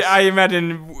I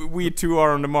imagine we two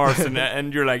are on the Mars,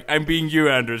 and you're like, I'm being you,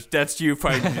 Anders. That's you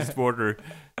finding this water,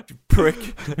 you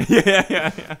prick.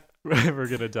 Yeah. We're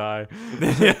gonna die.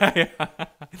 Yeah.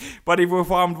 But if we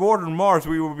found water on Mars,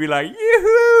 we would be like,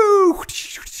 yoo-hoo!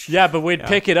 Yeah, but we'd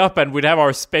pick it up and we'd have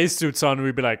our spacesuits on, and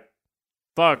we'd be like,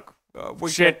 fuck.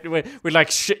 Shit, we like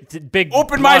shit, big.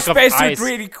 Open my spacesuit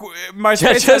really quick.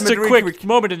 Just a quick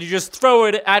moment, and you just throw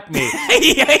it at me.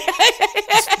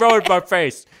 Just throw it in my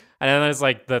face, and then it's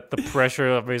like the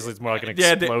pressure. Obviously, it's more like an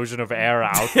explosion of air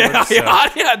outwards.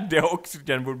 Yeah, the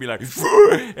oxygen would be like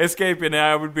escaping, and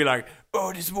I would be like,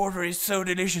 "Oh, this water is so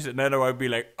delicious," and then I would be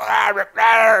like, I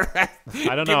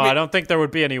don't know. I don't think there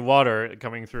would be any water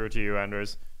coming through to you,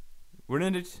 Anders.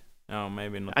 Wouldn't it? No,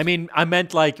 maybe not. I mean, I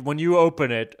meant like when you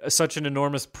open it, such an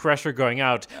enormous pressure going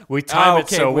out. We time it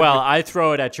so well. I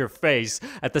throw it at your face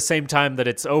at the same time that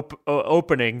it's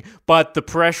opening, but the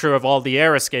pressure of all the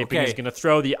air escaping is going to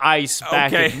throw the ice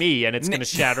back at me, and it's going to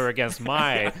shatter against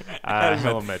my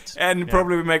helmet. And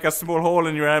probably make a small hole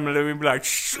in your helmet, and we'll be like,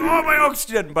 "Oh, my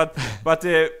oxygen!" But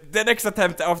the next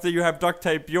attempt after you have duct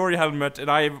tape your helmet,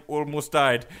 and I've almost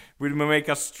died, we'll make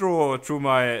a straw through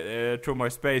my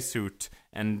spacesuit.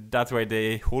 And that way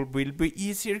the hole will be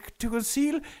easier to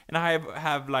conceal. And I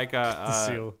have like a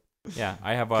seal. Yeah,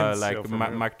 I have a like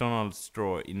McDonald's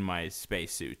straw in my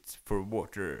spacesuit for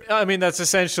water. I mean, that's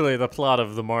essentially the plot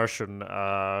of The Martian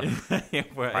by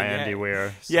Andy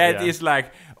Weir. So, it is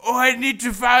like, oh, I need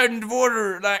to find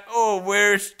water. Like, oh,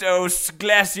 where's those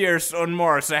glaciers on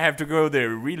Mars? I have to go there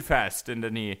real fast. And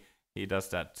then he does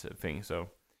that thing. So,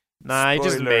 nah, spoilers. He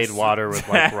just made water with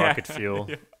like rocket fuel.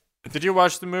 Yeah. Did you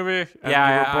watch the movie?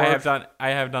 Yeah, I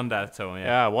have done that. So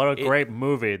yeah, what a great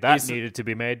movie that needed to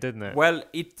be made, didn't it?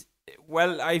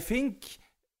 Well, I think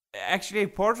actually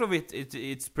part of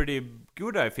it's pretty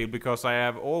good. I feel because I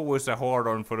have always a hard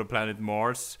on for the planet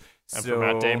Mars. And for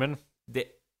Matt Damon.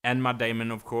 And Matt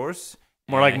Damon, of course.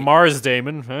 More like Mars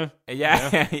Damon, huh?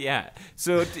 Yeah.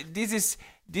 So this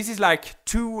is like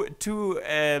two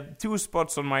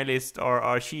spots on my list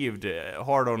are achieved.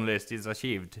 Hard on list is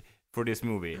achieved. For this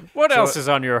movie. What else is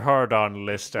on your hard-on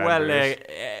list, Anders? Well,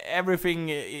 everything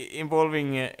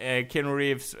involving Keanu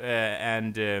Reeves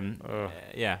and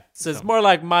yeah. So it's more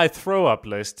like my throw-up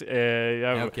list.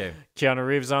 Okay. Keanu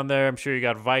Reeves on there. I'm sure you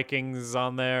got Vikings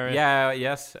on there. Yeah,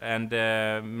 yes, and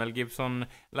Mel Gibson.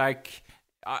 Like,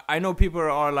 I know people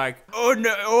are like, oh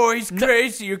no, oh he's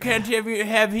crazy. You can't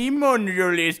have him on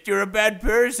your list. You're a bad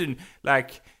person.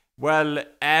 Like. Well,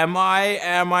 am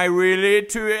I really?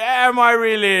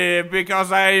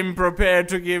 Because I'm prepared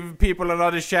to give people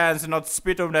another chance and not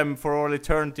spit on them for all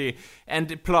eternity.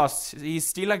 And plus, he's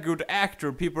still a good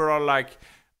actor. People are like,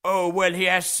 oh, well, he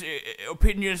has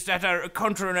opinions that are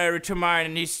contrary to mine,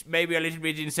 and he's maybe a little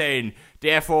bit insane.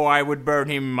 Therefore, I would burn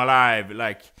him alive.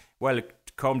 Like, well,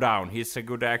 calm down. He's a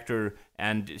good actor,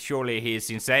 and surely he's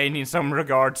insane in some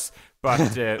regards.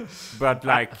 But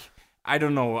like... I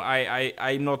don't know.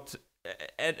 I'm not,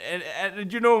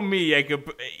 and you know me,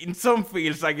 Jacob. In some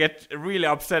fields, I get really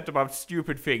upset about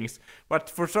stupid things, but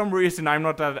for some reason, I'm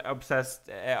not that obsessed.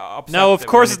 No, of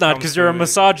course not, because you're a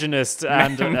misogynist,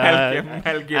 and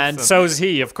and so is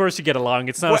he. Of course, you get along.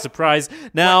 It's not a surprise.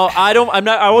 Now,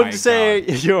 I wouldn't say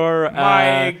you're.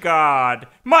 My God,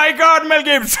 Mel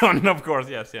Gibson. Of course,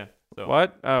 yes, yeah. So.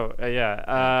 What? Oh, yeah.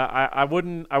 I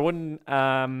wouldn't.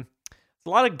 A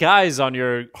lot of guys on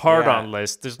your hard-on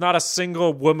list. There's not a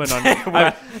single woman on.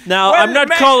 I'm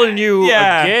not calling you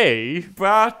a gay,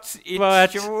 but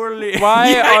surely.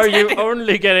 Why are you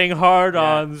only getting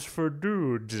hard-ons for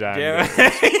dudes?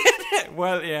 Yeah.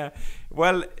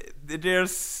 Well,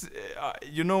 there's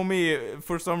you know me,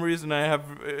 for some reason I have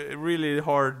really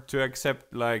hard to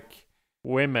accept like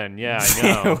women. Yeah, I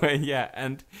know. yeah,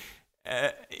 and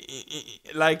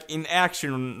like in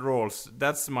action roles,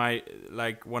 that's my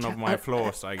like one of my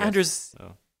flaws, I guess.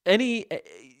 Anders,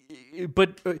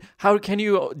 but how can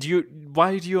you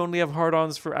why do you only have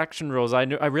hard-ons for action roles? I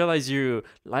realize you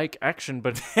like action,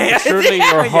 but surely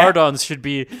your hard-ons should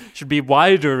be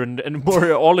wider and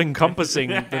more all-encompassing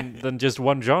than just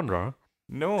one genre.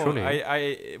 No, surely.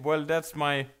 I well, that's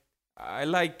my I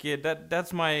like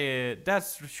that's my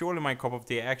that's surely my cup of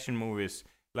tea, action movies.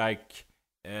 Like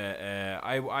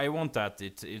I want that.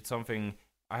 It's something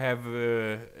I have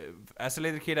as a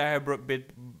little kid. I have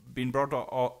been brought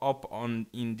up on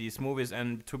in these movies,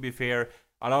 and to be fair,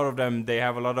 a lot of them, they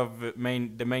have a lot of the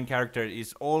main character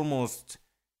is almost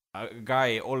a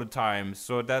guy all the time.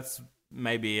 So that's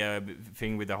maybe a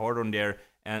thing with the hard on there,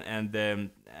 and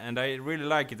I really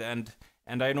like it, and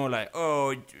I know like,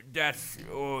 well,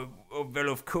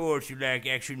 of course you like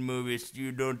action movies.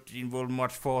 You don't involve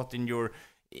much thought in your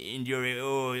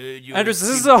Anders, this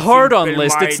is a hard-on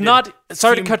list. It's not.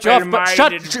 Sorry to cut you off, but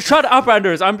shut up,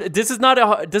 Anders. This is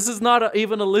not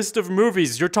even a list of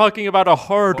movies. You're talking about a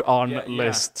hard-on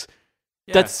list.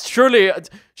 Yeah. That's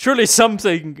surely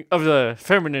something of the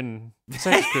feminine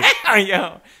sex group.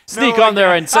 Sneak on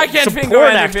there and some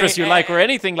porn actress you like or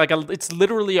anything like it's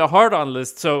literally a hard-on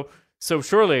list. So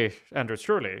surely, Anders,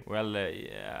 surely. Well,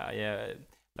 yeah.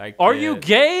 Like, are you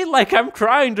gay? Like, I'm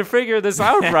trying to figure this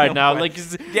out right now. Like,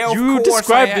 you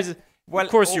described this. Well,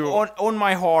 of course you. On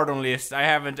my hard-on list, I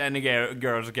haven't any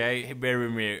girls. Okay, bear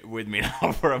with me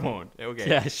now for a moment. Okay.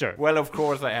 Yeah, sure. Well, of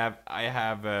course I have.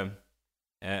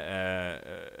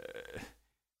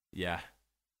 Yeah.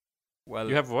 Well,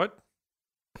 you have what?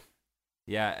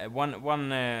 Yeah,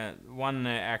 one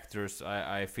actress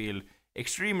I feel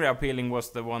extremely appealing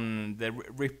was the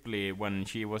Ripley when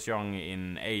she was young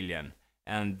in Alien.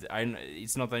 And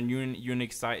it's not a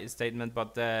unique statement,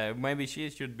 but maybe she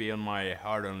should be on my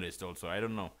hard-on list also. I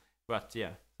don't know, but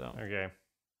yeah. So okay,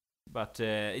 but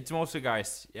it's mostly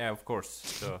guys. Yeah, of course.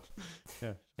 So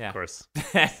yeah, of course.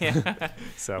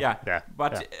 So yeah.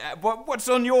 But what's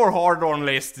on your hard-on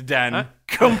list then? Huh?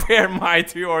 Compare mine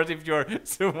to yours if you're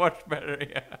so much better.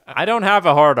 Yeah. I don't have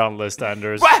a hard-on list,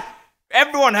 Anders. What?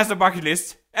 Everyone has a bucket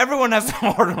list. Everyone has a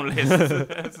hard-on list.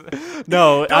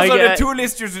 No, those are the two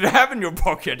lists you should have in your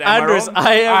pocket. Anders,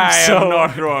 I am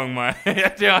not wrong, man.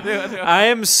 I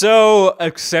am so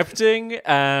accepting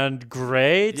and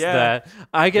great that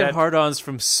I get hard-ons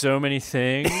from so many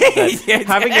things. That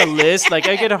having a list, like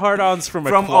I get hard-ons from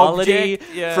equality,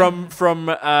 from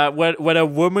when a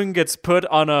woman gets put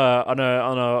on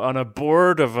a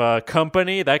board of a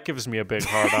company, that gives me a big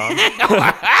hard-on.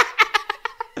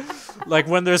 Like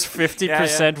when there's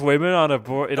 50% women on a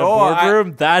board in a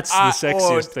boardroom, that's the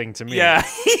sexiest thing to me. Yeah,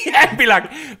 I'd be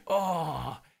like,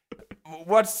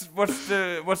 what's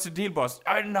the deal, boss?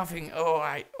 Nothing.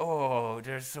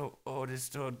 There's so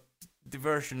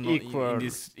diversion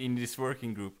in this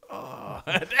working group.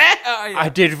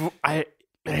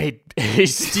 Hey,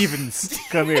 Stevens,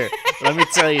 come here. Let me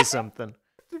tell you something.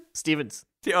 Stevens.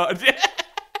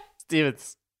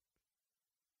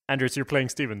 Anders, you're playing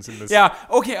Stevens in this. Yeah,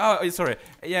 okay, sorry.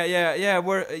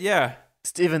 Yeah.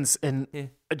 Stevens, and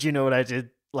do you know what I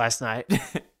did last night?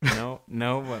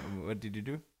 No, what did you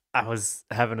do? I was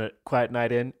having a quiet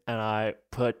night in, and I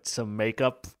put some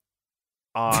makeup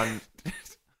on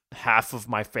half of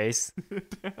my face.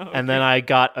 Okay. And then I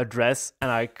got a dress,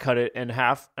 and I cut it in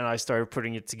half, and I started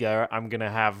putting it together. I'm going to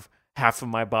have half of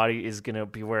my body is going to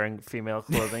be wearing female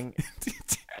clothing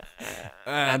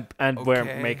and wear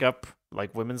makeup.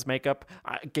 Like women's makeup.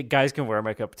 Guys can wear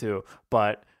makeup too,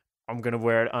 but I'm gonna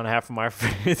wear it on half of my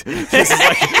face. This is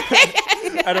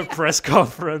like at a press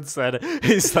conference, and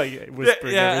he's like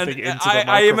whispering everything into the microphone.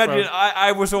 I imagine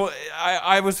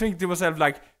I was thinking to myself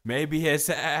like, maybe he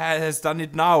has done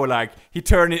it now. Like he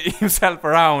turned himself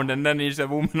around, and then he's a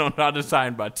woman on the other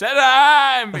side. But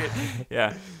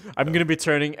yeah, I'm gonna be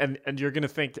turning, and you're gonna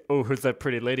think, oh, who's that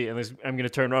pretty lady? And I'm gonna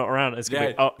turn around. And it's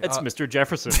gonna be, it's Mr.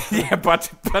 Jefferson. Yeah, but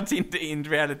in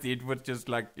reality, it would just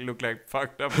like look like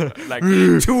fucked up, like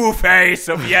Two-Face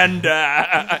of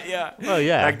Yenda. Yeah. Oh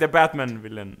yeah, like the Batman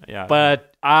villain. Yeah.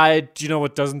 But do you know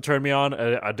what doesn't turn me on?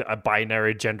 A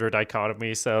binary gender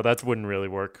dichotomy. So that wouldn't really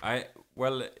work.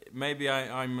 Well, maybe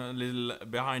I'm a little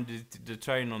behind the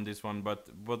train on this one, but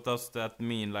what does that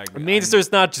mean? Like, it means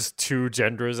there's not just two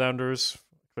genders, Anders,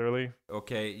 clearly.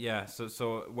 Okay, yeah.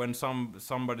 So when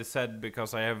somebody said,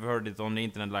 because I have heard it on the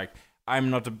internet, like, I'm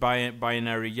not a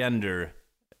binary gender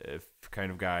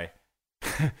kind of guy,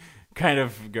 kind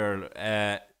of girl.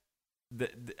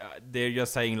 they're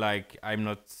just saying like I'm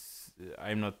not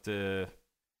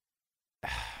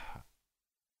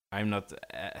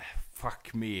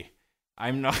fuck me.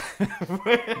 I'm not.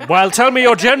 Well, tell me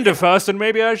your gender first, and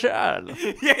maybe I shall.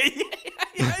 Yeah.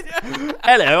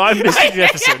 Hello, I'm Mr.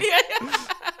 Jefferson.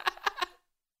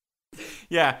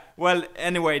 Yeah. Well,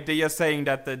 anyway, they're just saying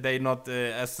that they're not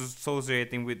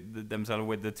associating with themselves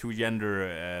with the two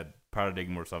gender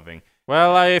paradigm or something.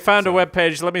 Well, I found a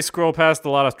webpage. Let me scroll past a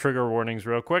lot of trigger warnings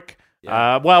real quick.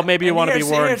 Yeah. Well, maybe you want to be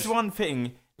warned. Here's one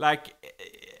thing. Like,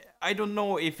 I don't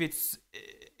know if it's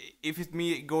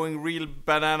me going real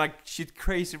banana shit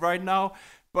crazy right now,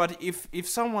 but if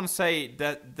someone say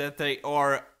that they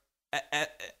are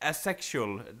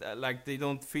asexual, like they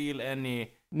don't feel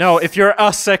any. No, if you're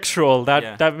asexual,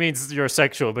 that means you're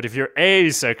sexual. But if you're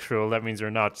asexual, that means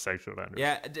you're not sexual. Anders.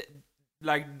 Yeah,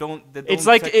 it's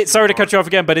like sorry to cut you off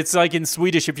again, but it's like in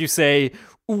Swedish if you say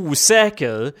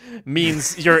osäker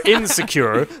means you're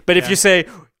insecure, but if you say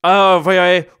vad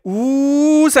jag är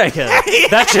osäker,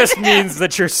 that just means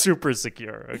that you're super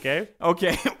secure. Okay.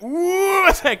 Osäker.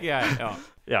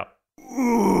 Yeah.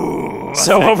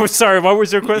 So what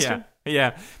was your question?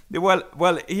 Yeah.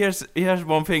 Well, here's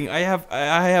one thing. I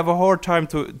have a hard time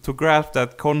to grasp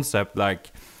that concept.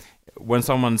 Like when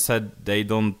someone said they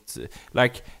don't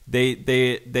like they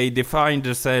define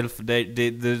themselves.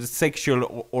 The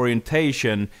sexual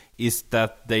orientation is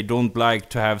that they don't like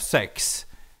to have sex.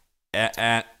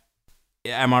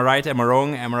 Am I right? Am I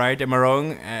wrong? Am I right? Am I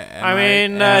wrong?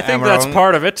 I think that's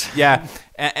part of it. Yeah,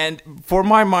 and for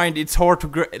my mind, it's hard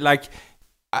to like.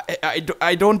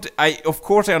 I don't. Of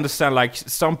course I understand. Like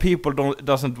some people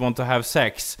doesn't want to have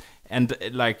sex, and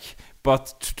like,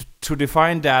 but to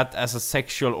define that as a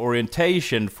sexual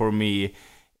orientation for me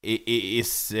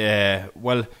is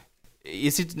well.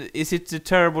 Is it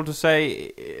terrible to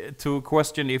say to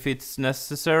question if it's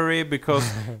necessary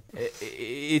because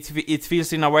it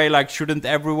feels in a way like shouldn't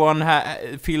everyone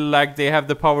feel like they have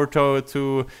the power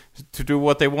to do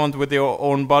what they want with their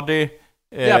own body?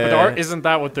 Yeah, but isn't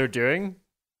that what they're doing?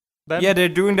 Then? Yeah, they're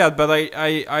doing that, but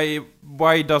I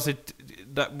why does it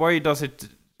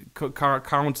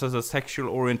count as a sexual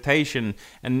orientation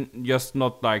and just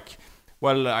not like,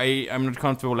 well, I'm not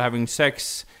comfortable having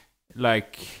sex,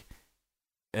 like.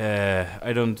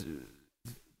 I don't.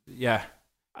 Yeah.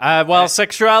 Well,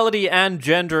 sexuality and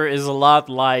gender is a lot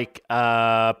like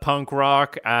punk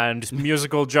rock and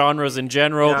musical genres in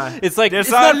general. Yeah. It's like it's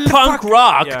not punk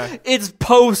rock. Yeah. It's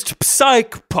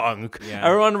post-psych punk. Yeah.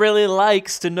 Everyone really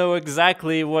likes to know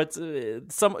exactly what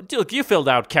Look, you filled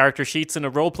out character sheets in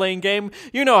a role-playing game.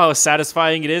 You know how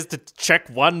satisfying it is to check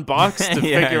one box to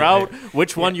figure out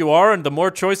which one you are, and the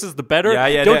more choices, the better.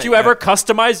 Don't you ever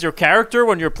customize your character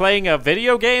when you're playing a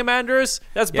video game, Anders?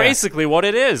 That's basically what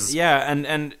it is. Yeah,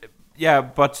 and yeah,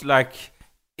 but like,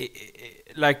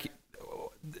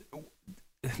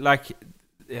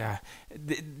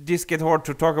 this get hard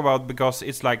to talk about because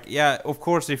it's like, yeah, of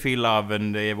course they feel love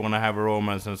and they want to have a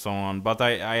romance and so on, but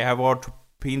I have hard to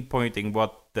pinpointing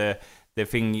what the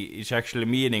thing is actually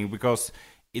meaning, because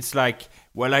it's like,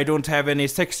 well, I don't have any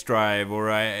sex drive, or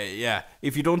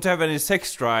if you don't have any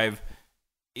sex drive,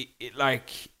 like,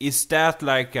 is that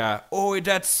like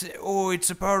it's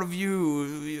a part of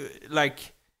you,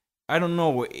 like, I don't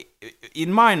know,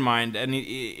 in my mind, and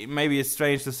maybe it's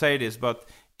strange to say this, but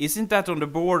isn't that on the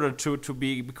border to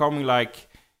be becoming like,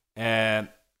 and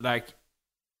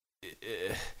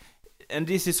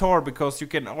this is hard because you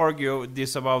can argue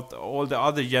this about all the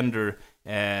other gender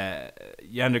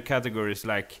categories,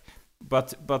 like,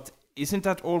 but isn't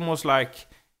that almost like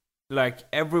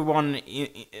everyone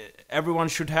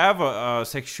should have a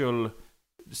sexual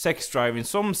sex drive in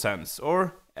some sense,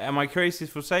 or am I crazy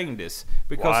for saying this?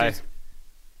 Because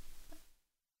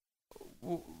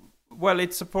well,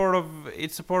 it's a part of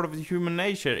the human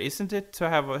nature, isn't it, to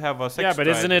have a sex drive? Yeah, but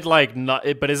isn't it like not?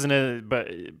 But isn't it?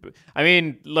 But I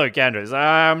mean, look, Anders,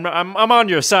 I'm on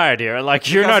your side here.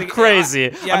 Like, you're not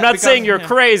crazy. I'm not saying you're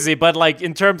crazy, but like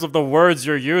in terms of the words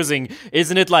you're using,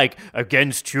 isn't it like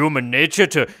against human nature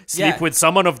to sleep with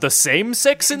someone of the same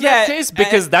sex in that case?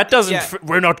 Because that doesn't.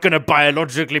 We're not gonna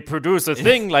biologically produce a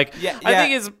thing. Like, I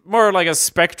think it's more like a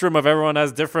spectrum of everyone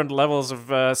has different levels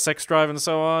of sex drive and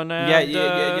so on.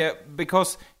 And,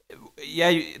 because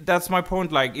that's my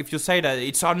point. Like, if you say that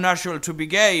it's unnatural to be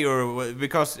gay, or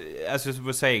because, as you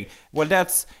were saying, well,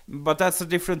 that's a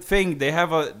different thing. They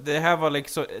have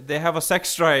a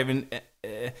sex drive. And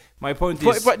my point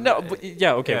is, but no,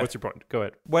 okay. What's your point? Go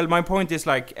ahead. Well, my point is,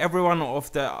 like, everyone of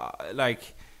the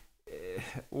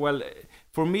well,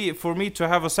 for me to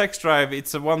have a sex drive,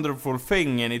 it's a wonderful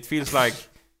thing, and it feels like.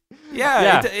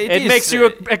 Yeah, it is. makes you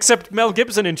accept Mel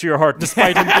Gibson into your heart,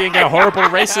 despite him being a horrible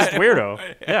racist weirdo.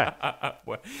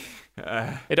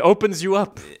 Yeah. It opens you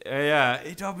up.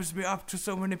 It opens me up to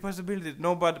so many possibilities.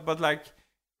 No, but like,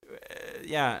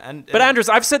 But Anders,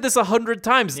 I've said this 100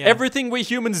 times. Yeah. Everything we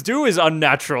humans do is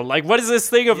unnatural. Like, what is this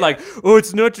thing of like, oh,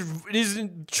 it's not,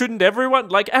 shouldn't everyone?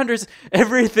 Like, Anders,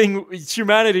 everything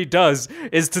humanity does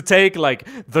is to take like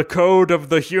the code of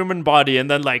the human body and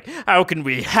then like, how can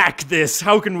we hack this?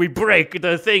 How can we break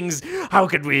the things? How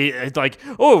can we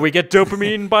we get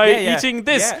dopamine by eating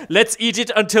this. Yeah. Let's eat it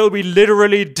until we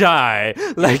literally die.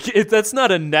 Like, that's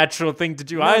not a natural thing to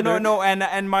do either. No,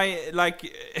 and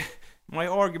my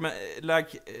argument,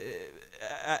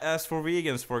 as for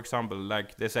vegans, for example,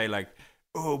 like they say, like,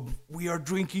 oh, we are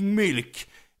drinking milk.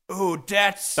 Oh,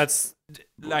 that's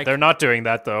like they're not doing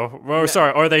that though. Oh,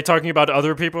 sorry. Are they talking about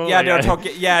other people? Yeah, they're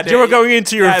talking. Yeah, you were going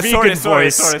into your vegan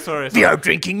voice. Sorry. We are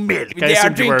drinking milk. They are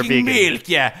drinking milk.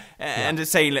 Yeah, and they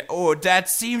say, like, oh, that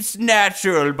seems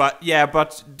natural, but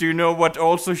do you know what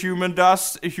also humans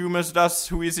does?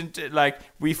 Who isn't like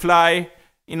we fly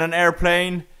in an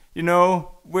airplane? You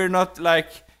know, we're not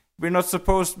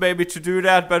supposed maybe to do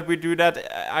that, but we do that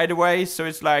either way. So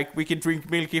it's like we can drink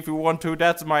milk if we want to.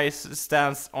 That's my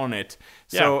stance on it.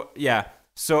 So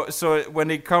So when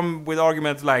they come with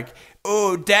arguments like,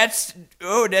 oh, that's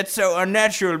so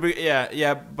unnatural.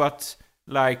 But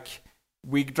like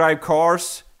we drive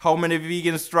cars. How many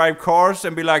vegans drive cars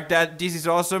and be like, this is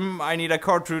awesome. I need a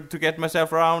car to get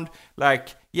myself around. Like,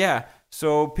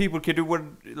 so people can do what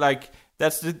like.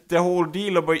 That's the whole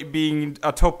deal about being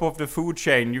atop of the food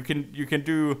chain. You can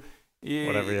do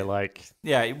whatever you like.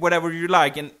 Yeah, whatever you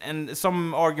like, and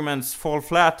some arguments fall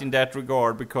flat in that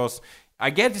regard because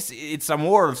I guess it's a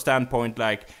moral standpoint.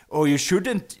 Like, oh, you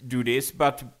shouldn't do this,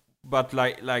 but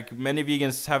like many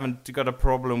vegans haven't got a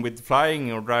problem with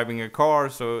flying or driving a car.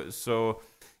 So it's a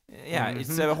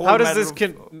whole. How does this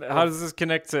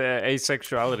connect to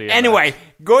asexuality? Anyway,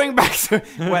 going back to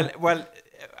well.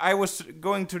 I was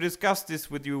going to discuss this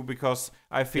with you because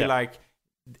I feel like,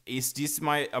 is this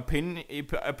my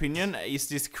opinion? Is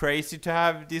this crazy to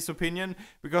have this opinion?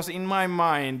 Because in my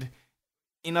mind,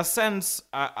 in a sense,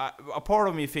 a part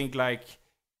of me think like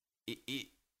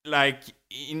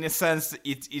in a sense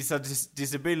it is a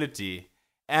disability,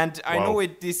 and I know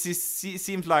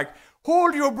seems like.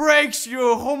 Hold your brakes, you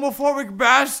homophobic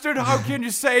bastard! How can you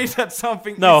say that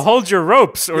something? No, hold your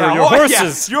ropes or your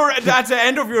horses. Yeah. You're at the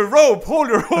end of your rope. Hold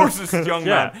your horses, young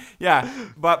man. Yeah,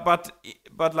 but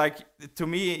like to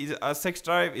me, a sex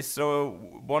drive is so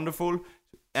wonderful,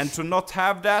 and to not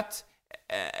have that,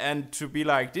 and to be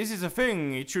like, this is a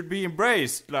thing. It should be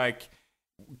embraced. Like,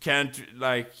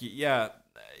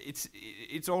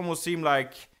 it's almost seem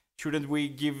like. Shouldn't we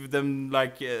give them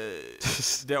like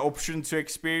the option to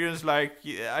experience? Like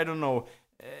I don't know.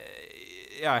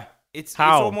 It's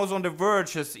almost on the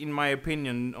verge, as in my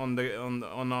opinion, on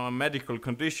a medical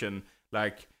condition.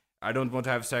 Like I don't want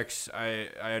to have sex.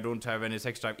 I don't have any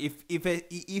sex drive. If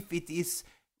it is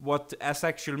what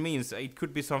asexual means, it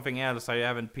could be something else. I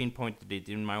haven't pinpointed it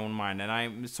in my own mind, and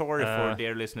I'm sorry for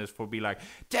dear listeners for being like,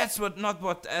 that's not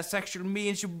what asexual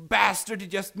means, you bastard.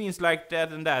 It just means like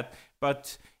that and that.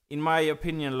 But in my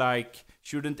opinion, like,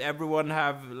 shouldn't everyone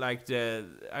have like the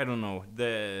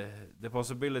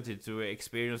possibility to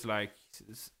experience like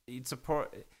it's a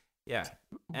part? Yeah.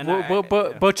 And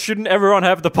but shouldn't everyone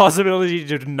have the possibility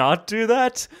to not do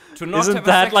that? To not Isn't have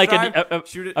that a like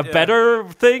a better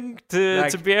thing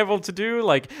to be able to do?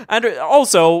 Like, and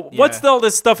also, what's all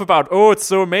this stuff about? Oh, it's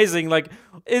so amazing. Like,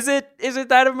 is it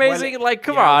that amazing? Well, like,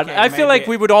 come on. Okay, I feel like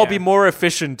we would all be more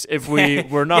efficient if we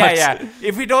were not.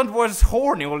 If we don't was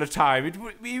horny all the time,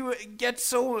 we would get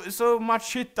so much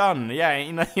shit done. Yeah,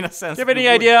 in a sense. Do you have any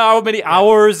idea how many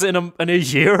hours in a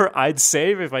year I'd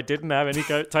save if I didn't have any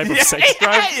type of sex drive?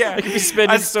 I could be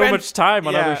spending so much time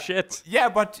on other shit. Yeah,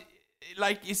 but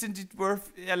like, isn't it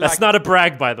worth? That's not a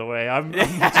brag, by the way. I'm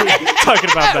talking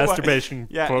about masturbation,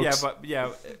 folks.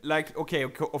 Like, okay,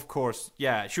 of course,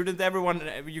 shouldn't everyone?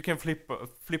 You can flip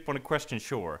on a question,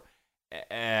 sure,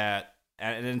 and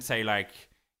then say like,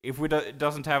 if we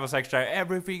doesn't have a sex drive,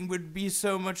 everything would be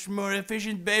so much more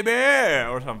efficient, baby,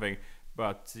 or something.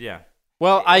 But yeah.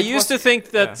 Well, I used to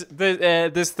think that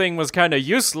this thing was kind of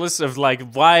useless. Of like,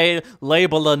 why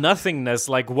label a nothingness?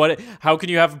 Like, what? How can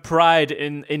you have pride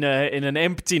in an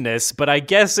emptiness? But I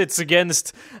guess it's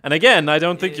against. And again, I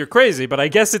don't think you're crazy, but I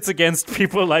guess it's against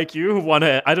people like you who want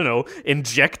to, I don't know,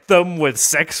 inject them with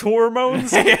sex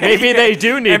hormones. Maybe they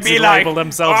do need to label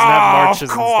themselves and have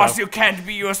marches. Of course, and stuff. You can't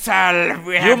be yourself.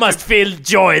 You must feel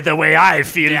joy the way I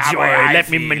feel joy. Let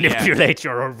me manipulate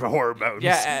your hormones.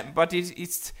 Yeah, but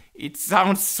it's it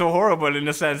sounds so horrible in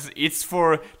a sense. It's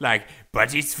for like,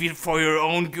 but it's for your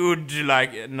own good.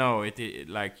 Like, no,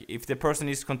 like if the person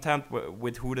is content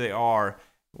with who they are,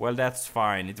 well, that's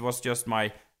fine. It was just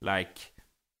my like.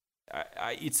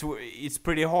 It's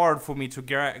pretty hard for me to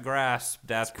grasp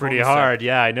that. It's pretty hard,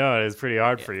 yeah. I know it's pretty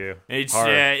hard for you. It's hard.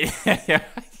 Yeah.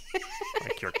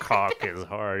 Like your cock is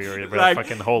hard. You're like, a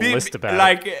fucking whole list about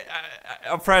like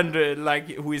a friend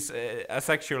like who is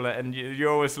asexual, and you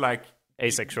always like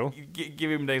asexual. Give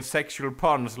him the sexual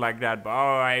puns like that. But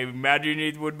I imagine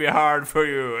it would be hard for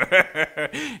you.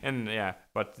 And yeah,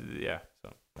 but yeah.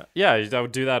 So. Yeah, I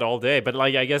would do that all day. But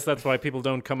like, I guess that's why people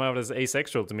don't come out as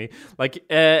asexual to me. Like,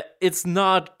 it's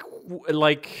not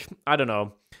like, I don't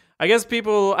know. I guess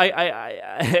people.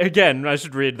 Again, I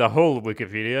should read the whole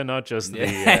Wikipedia, not just the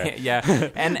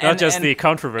the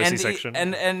controversy section.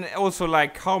 And also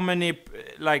like how many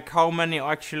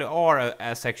actually are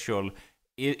asexual?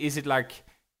 Is it like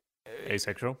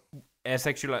asexual?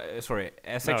 Asexual. Sorry,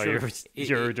 asexual. No,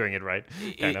 you're doing it right.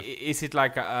 Kind of. Is it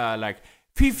like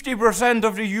 50%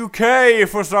 of the UK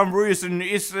for some reason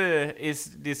is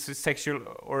this sexual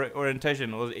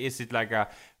orientation, or is it like a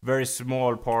very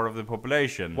small part of the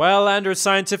population? Well, under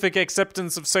scientific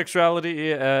acceptance of sexuality,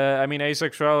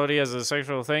 asexuality as a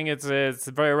sexual thing, it's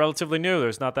very relatively new.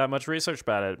 There's not that much research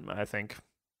about it, I think.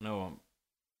 No,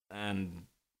 and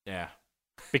yeah.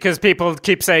 Because people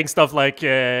keep saying stuff like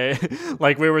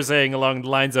we were saying along the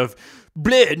lines of,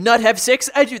 "Bleh, not have sex?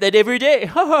 I do that every day.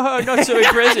 Ha ha ha! Not so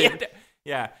impressive."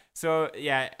 Yeah. So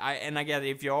yeah, I get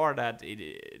if you are that,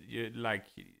 you like.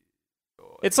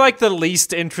 It's like the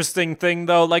least interesting thing,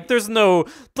 though. Like, there's no.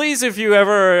 Please, if you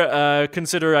ever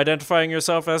consider identifying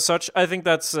yourself as such, I think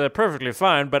that's perfectly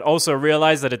fine. But also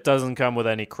realize that it doesn't come with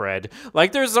any cred.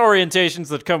 Like, there's orientations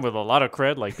that come with a lot of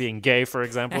cred, like being gay, for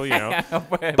example. You know,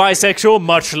 bisexual,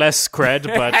 much less cred,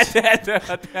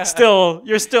 but still,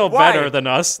 you're still better than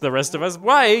us, the rest of us.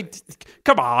 Why?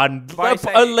 Come on,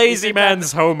 a lazy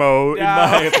man's homo, in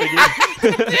my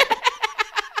opinion.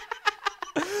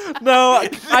 No,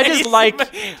 I just like.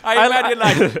 I imagine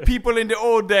like people in the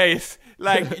old days,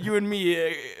 like you and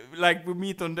me, like we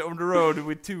meet on the road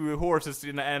with two horses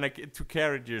and two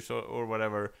carriages or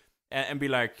whatever, and be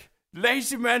like,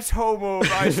 "Lazy man's homo,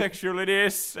 bisexual it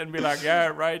is," and be like, "Yeah,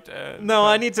 right." No,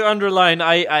 I need to underline.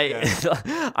 I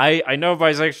know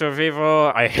bisexual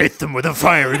people. I hate them with a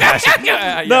fiery passion.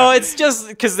 No, it's just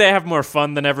because they have more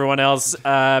fun than everyone else.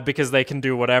 Because they can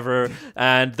do whatever,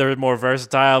 and they're more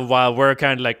versatile. While we're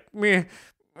kind of like meh.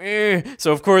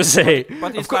 So of course,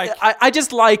 I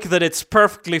just like that it's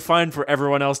perfectly fine for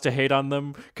everyone else to hate on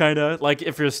them. Kind of like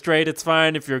if you're straight, it's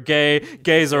fine. If you're gay,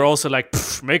 gays are also like,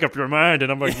 make up your mind,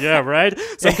 and I'm like, yeah, right.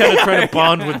 So I'm kind of trying to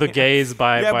bond with the gays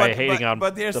by hating on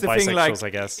the bisexuals, thing, like, I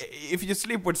guess. If you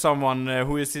sleep with someone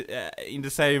who is in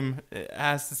the same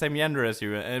has the same gender as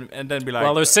you, and then be like,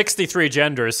 well, there's 63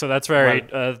 genders, so that's very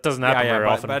it doesn't happen very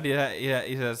often. But he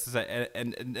has to say,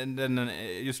 and then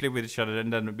you sleep with each other,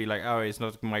 and then be like, oh, it's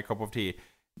not my cup of tea.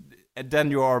 And then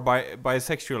you are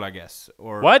bisexual, I guess.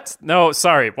 Or what? No,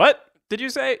 sorry. What did you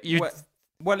say?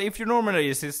 Well, if you normally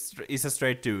is a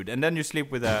straight dude, and then you sleep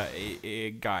with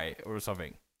a guy or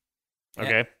something.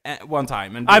 Okay. One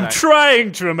time, and I'm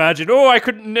trying to imagine. Oh, I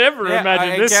could never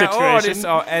imagine this situation.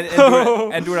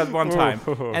 And do that one time,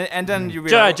 and then you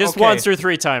be like, just once or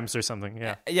 3 times or something.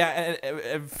 Yeah.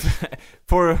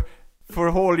 For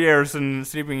whole years and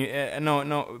sleeping,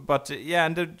 but yeah,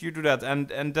 and then you do that,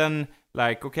 and then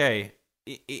like, okay,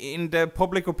 in the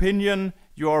public opinion,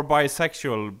 you are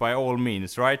bisexual by all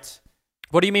means, right?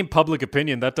 What do you mean public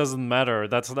opinion? That doesn't matter.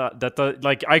 That's not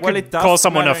like I could call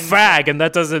someone a fag, and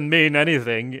that doesn't mean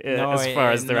anything as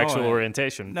far as their actual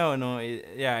orientation.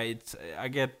 I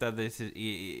get that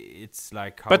it's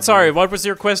like. But sorry, what was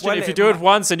your question? Well, if you do it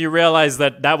once and you realize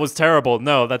that was terrible,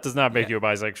 no, that does not make you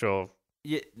bisexual.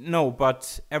 Yeah, no,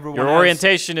 but everyone. Your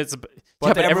orientation is.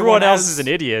 But everyone else is an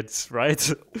idiot,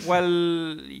 right? Well,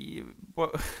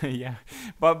 yeah,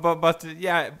 but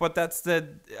yeah, but that's the.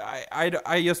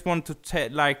 I just want to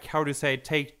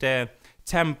take the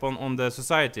temp on the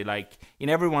society. Like in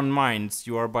everyone's minds,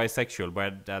 you are bisexual by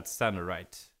that standard,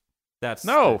 right? That's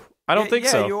I don't think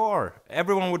so. Yeah, you are.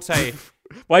 Everyone would say.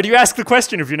 Why do you ask the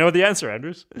question if you know the answer,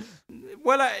 Anders?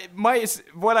 Well, I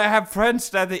have friends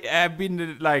that have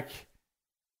been like.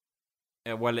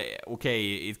 well,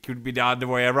 okay, it could be the other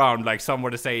way around. Like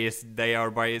somebody says they are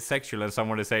bisexual and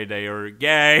somebody say they are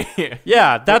gay.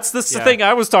 Yeah, that's the thing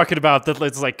I was talking about. That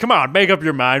it's like, come on, make up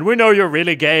your mind. We know you're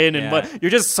really gay, and you're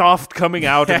just soft coming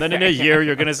out, and then in a year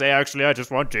you're gonna say, actually, I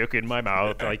just want dick in my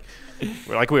mouth, like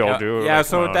we all do. Yeah, like,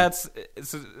 so that's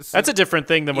a different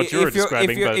thing than what you were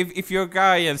describing. If you're a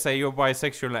guy and say you're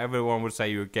bisexual, everyone would say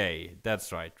you're gay.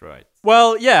 That's right.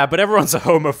 Well, yeah, but everyone's a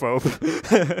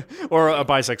homophobe or a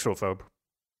bisexual phobe.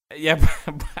 Yeah,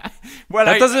 well,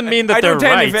 that doesn't mean that they're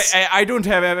right. I don't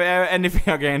have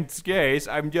anything against gays.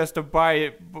 I'm just a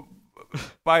biphobe.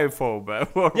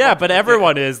 Yeah, but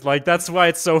everyone is. Like, that's why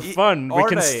it's so fun. We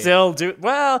can still do.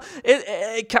 Well,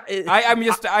 I'm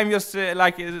just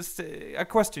like it's a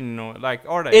question. You know, like,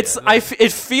 are they?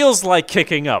 It feels like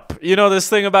kicking up. You know, this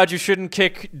thing about you shouldn't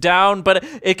kick down, but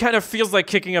it kind of feels like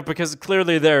kicking up because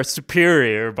clearly they're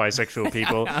superior bisexual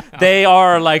people. They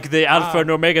are like the alpha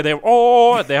and omega. They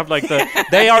have like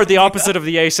they are the opposite of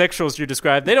the asexuals you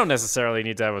described. They don't necessarily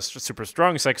need to have a super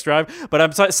strong sex drive, but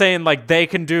I'm saying like they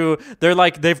can do. They're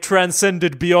like they've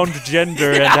transcended beyond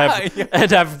gender and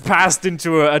have passed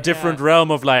into a different realm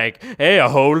of like, hey, a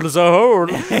hole is a hole,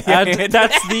 and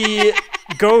that's the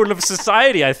goal of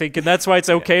society, I think, and that's why it's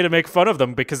okay to make fun of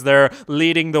them because they're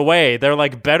leading the way. They're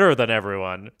like better than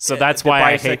everyone, so that's why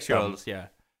I hate them.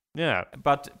 Yeah.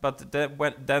 But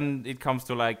then it comes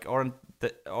to like, aren't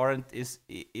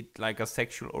it like a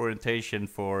sexual orientation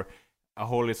for a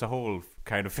hole is a hole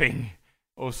kind of thing,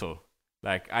 also.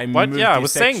 Like I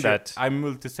was saying that I'm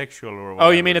multisexual or whatever.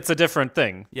 Oh, you mean it's a different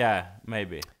thing? Yeah,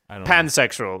 maybe. I don't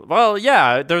Pansexual. Know. Well,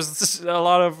 yeah, there's a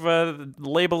lot of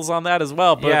labels on that as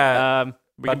well.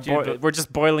 But we're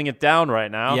just boiling it down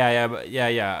right now. I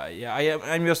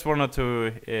just wanted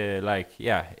to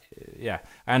I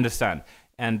understand,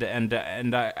 and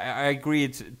I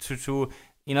agreed to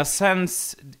in a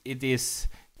sense it is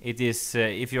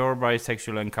if you're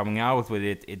bisexual and coming out with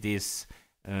it is.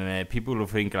 People who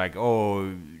think like,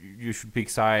 oh, you should pick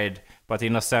side, but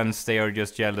in a sense they are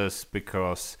just jealous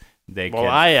because they can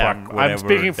fuck whatever. I'm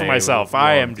speaking for myself.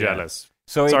 I am jealous.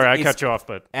 So sorry, I cut you off,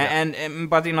 but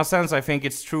but in a sense, I think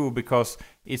it's true because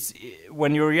it's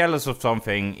when you're jealous of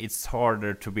something, it's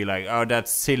harder to be like, oh,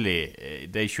 that's silly.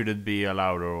 They shouldn't be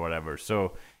allowed or whatever.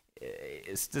 So.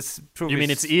 It's this you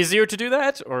mean it's easier to do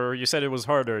that, or you said it was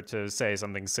harder to say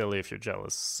something silly if you're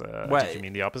jealous? Did you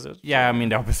mean the opposite? Yeah, I mean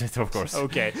the opposite, of course.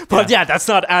 Okay, but that's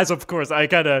not as of course. I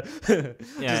kind of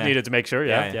just needed to make sure.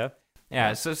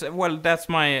 Yeah. So well, that's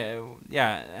my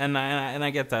and I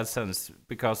get that sense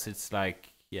because it's like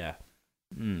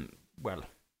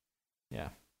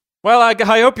Well,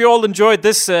 I hope you all enjoyed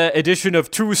this edition of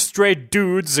Two Straight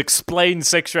Dudes Explain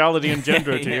Sexuality and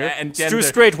Gender to you. And two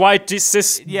straight white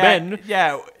cis men.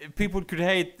 Yeah, people could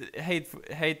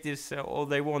hate this all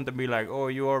they want and be like, oh,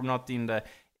 you are not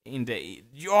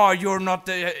you're not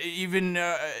even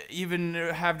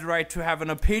have the right to have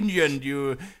an opinion.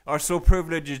 You are so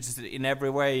privileged in every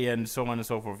way, and so on and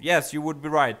so forth. Yes, you would be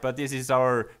right, but this is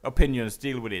our opinions.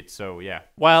 Deal with it. So yeah.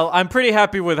 Well, I'm pretty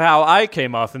happy with how I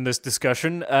came off in this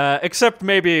discussion. Except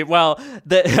maybe,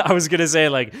 I was gonna say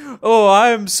like, oh,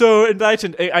 I'm so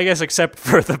enlightened. I guess except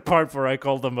for the part where I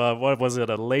called them, what was it,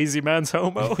 a lazy man's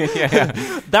homo?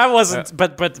 That wasn't.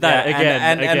 But that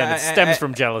again, it stems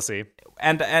from jealousy.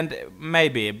 And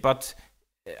maybe, but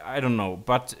I don't know.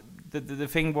 But the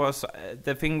thing was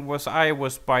I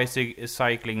was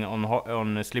bicycling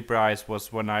on slippery ice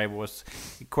was when I was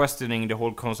questioning the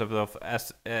whole concept of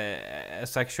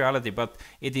sexuality. But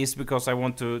it is because I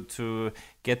want to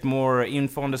get more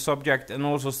info on the subject and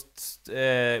also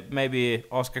maybe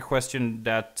ask a question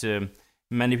that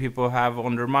many people have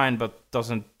on their mind but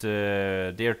doesn't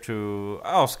dare to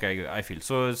ask, I feel.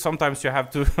 So sometimes you have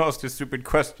to ask the stupid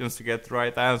questions to get the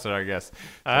right answer, I guess.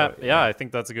 So, I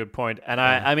think that's a good point. And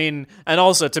I mean, and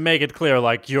also to make it clear,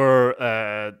 like your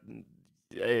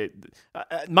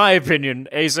my opinion,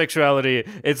 asexuality,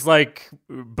 it's like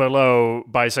below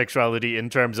bisexuality in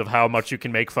terms of how much you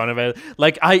can make fun of it.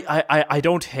 Like I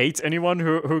don't hate anyone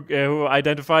who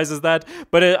identifies as that,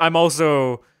 but I'm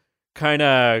also kind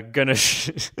of gonna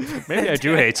maybe I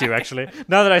do hate you actually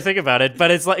now that I think about it,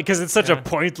 but it's like because it's such a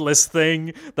pointless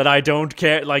thing that I don't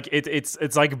care. Like it's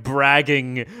like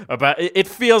bragging about it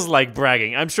feels like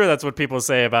bragging. I'm sure that's what people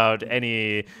say about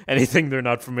anything they're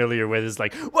not familiar with, is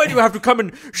like, why do you have to come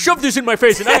and shove this in my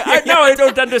face and now I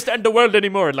don't understand the world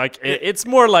anymore. Like it's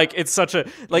more like it's such a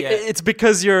it's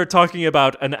because you're talking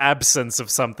about an absence of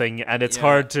something and it's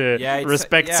hard to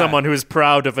respect someone who is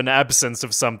proud of an absence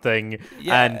of something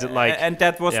and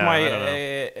that was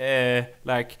my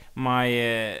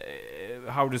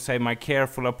my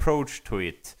careful approach to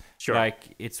it. Sure.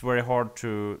 Like it's very hard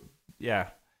to, yeah.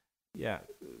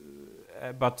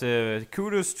 But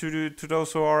kudos to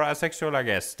those who are asexual, I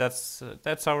guess.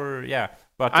 That's our, yeah.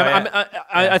 But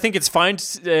I think it's fine,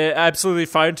 absolutely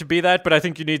fine to be that, but I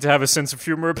think you need to have a sense of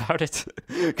humor about it,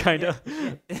 kind of,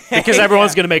 because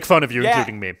everyone's gonna make fun of you,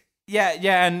 including me.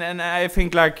 Yeah, and I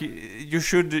think like you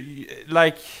should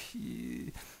like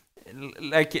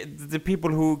the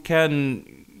people who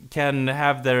can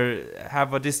have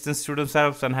a distance to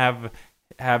themselves and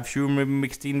have humor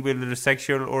mixed in with their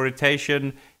sexual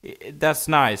orientation. That's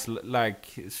nice. Like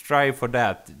strive for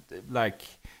that. Like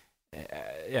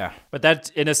yeah. But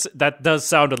that does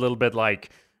sound a little bit like,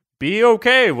 be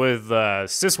okay with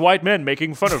cis white men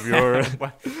making fun of your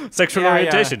sexual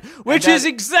orientation, which is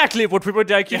exactly what we would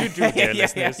like you to do, dear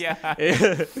listeners.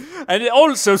 And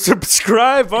also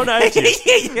subscribe on iTunes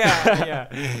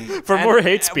for more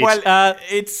hate speech. Well,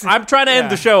 I'm trying to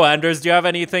end the show, Anders. Do you have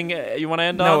anything you want to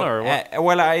end on? Or what?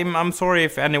 Well, I'm sorry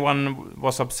if anyone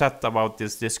was upset about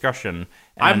this discussion.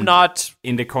 I'm not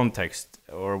in the context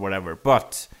or whatever,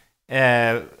 but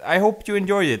I hope you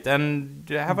enjoyed it and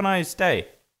have a nice day.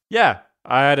 Yeah,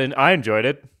 I enjoyed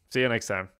it. See you next time.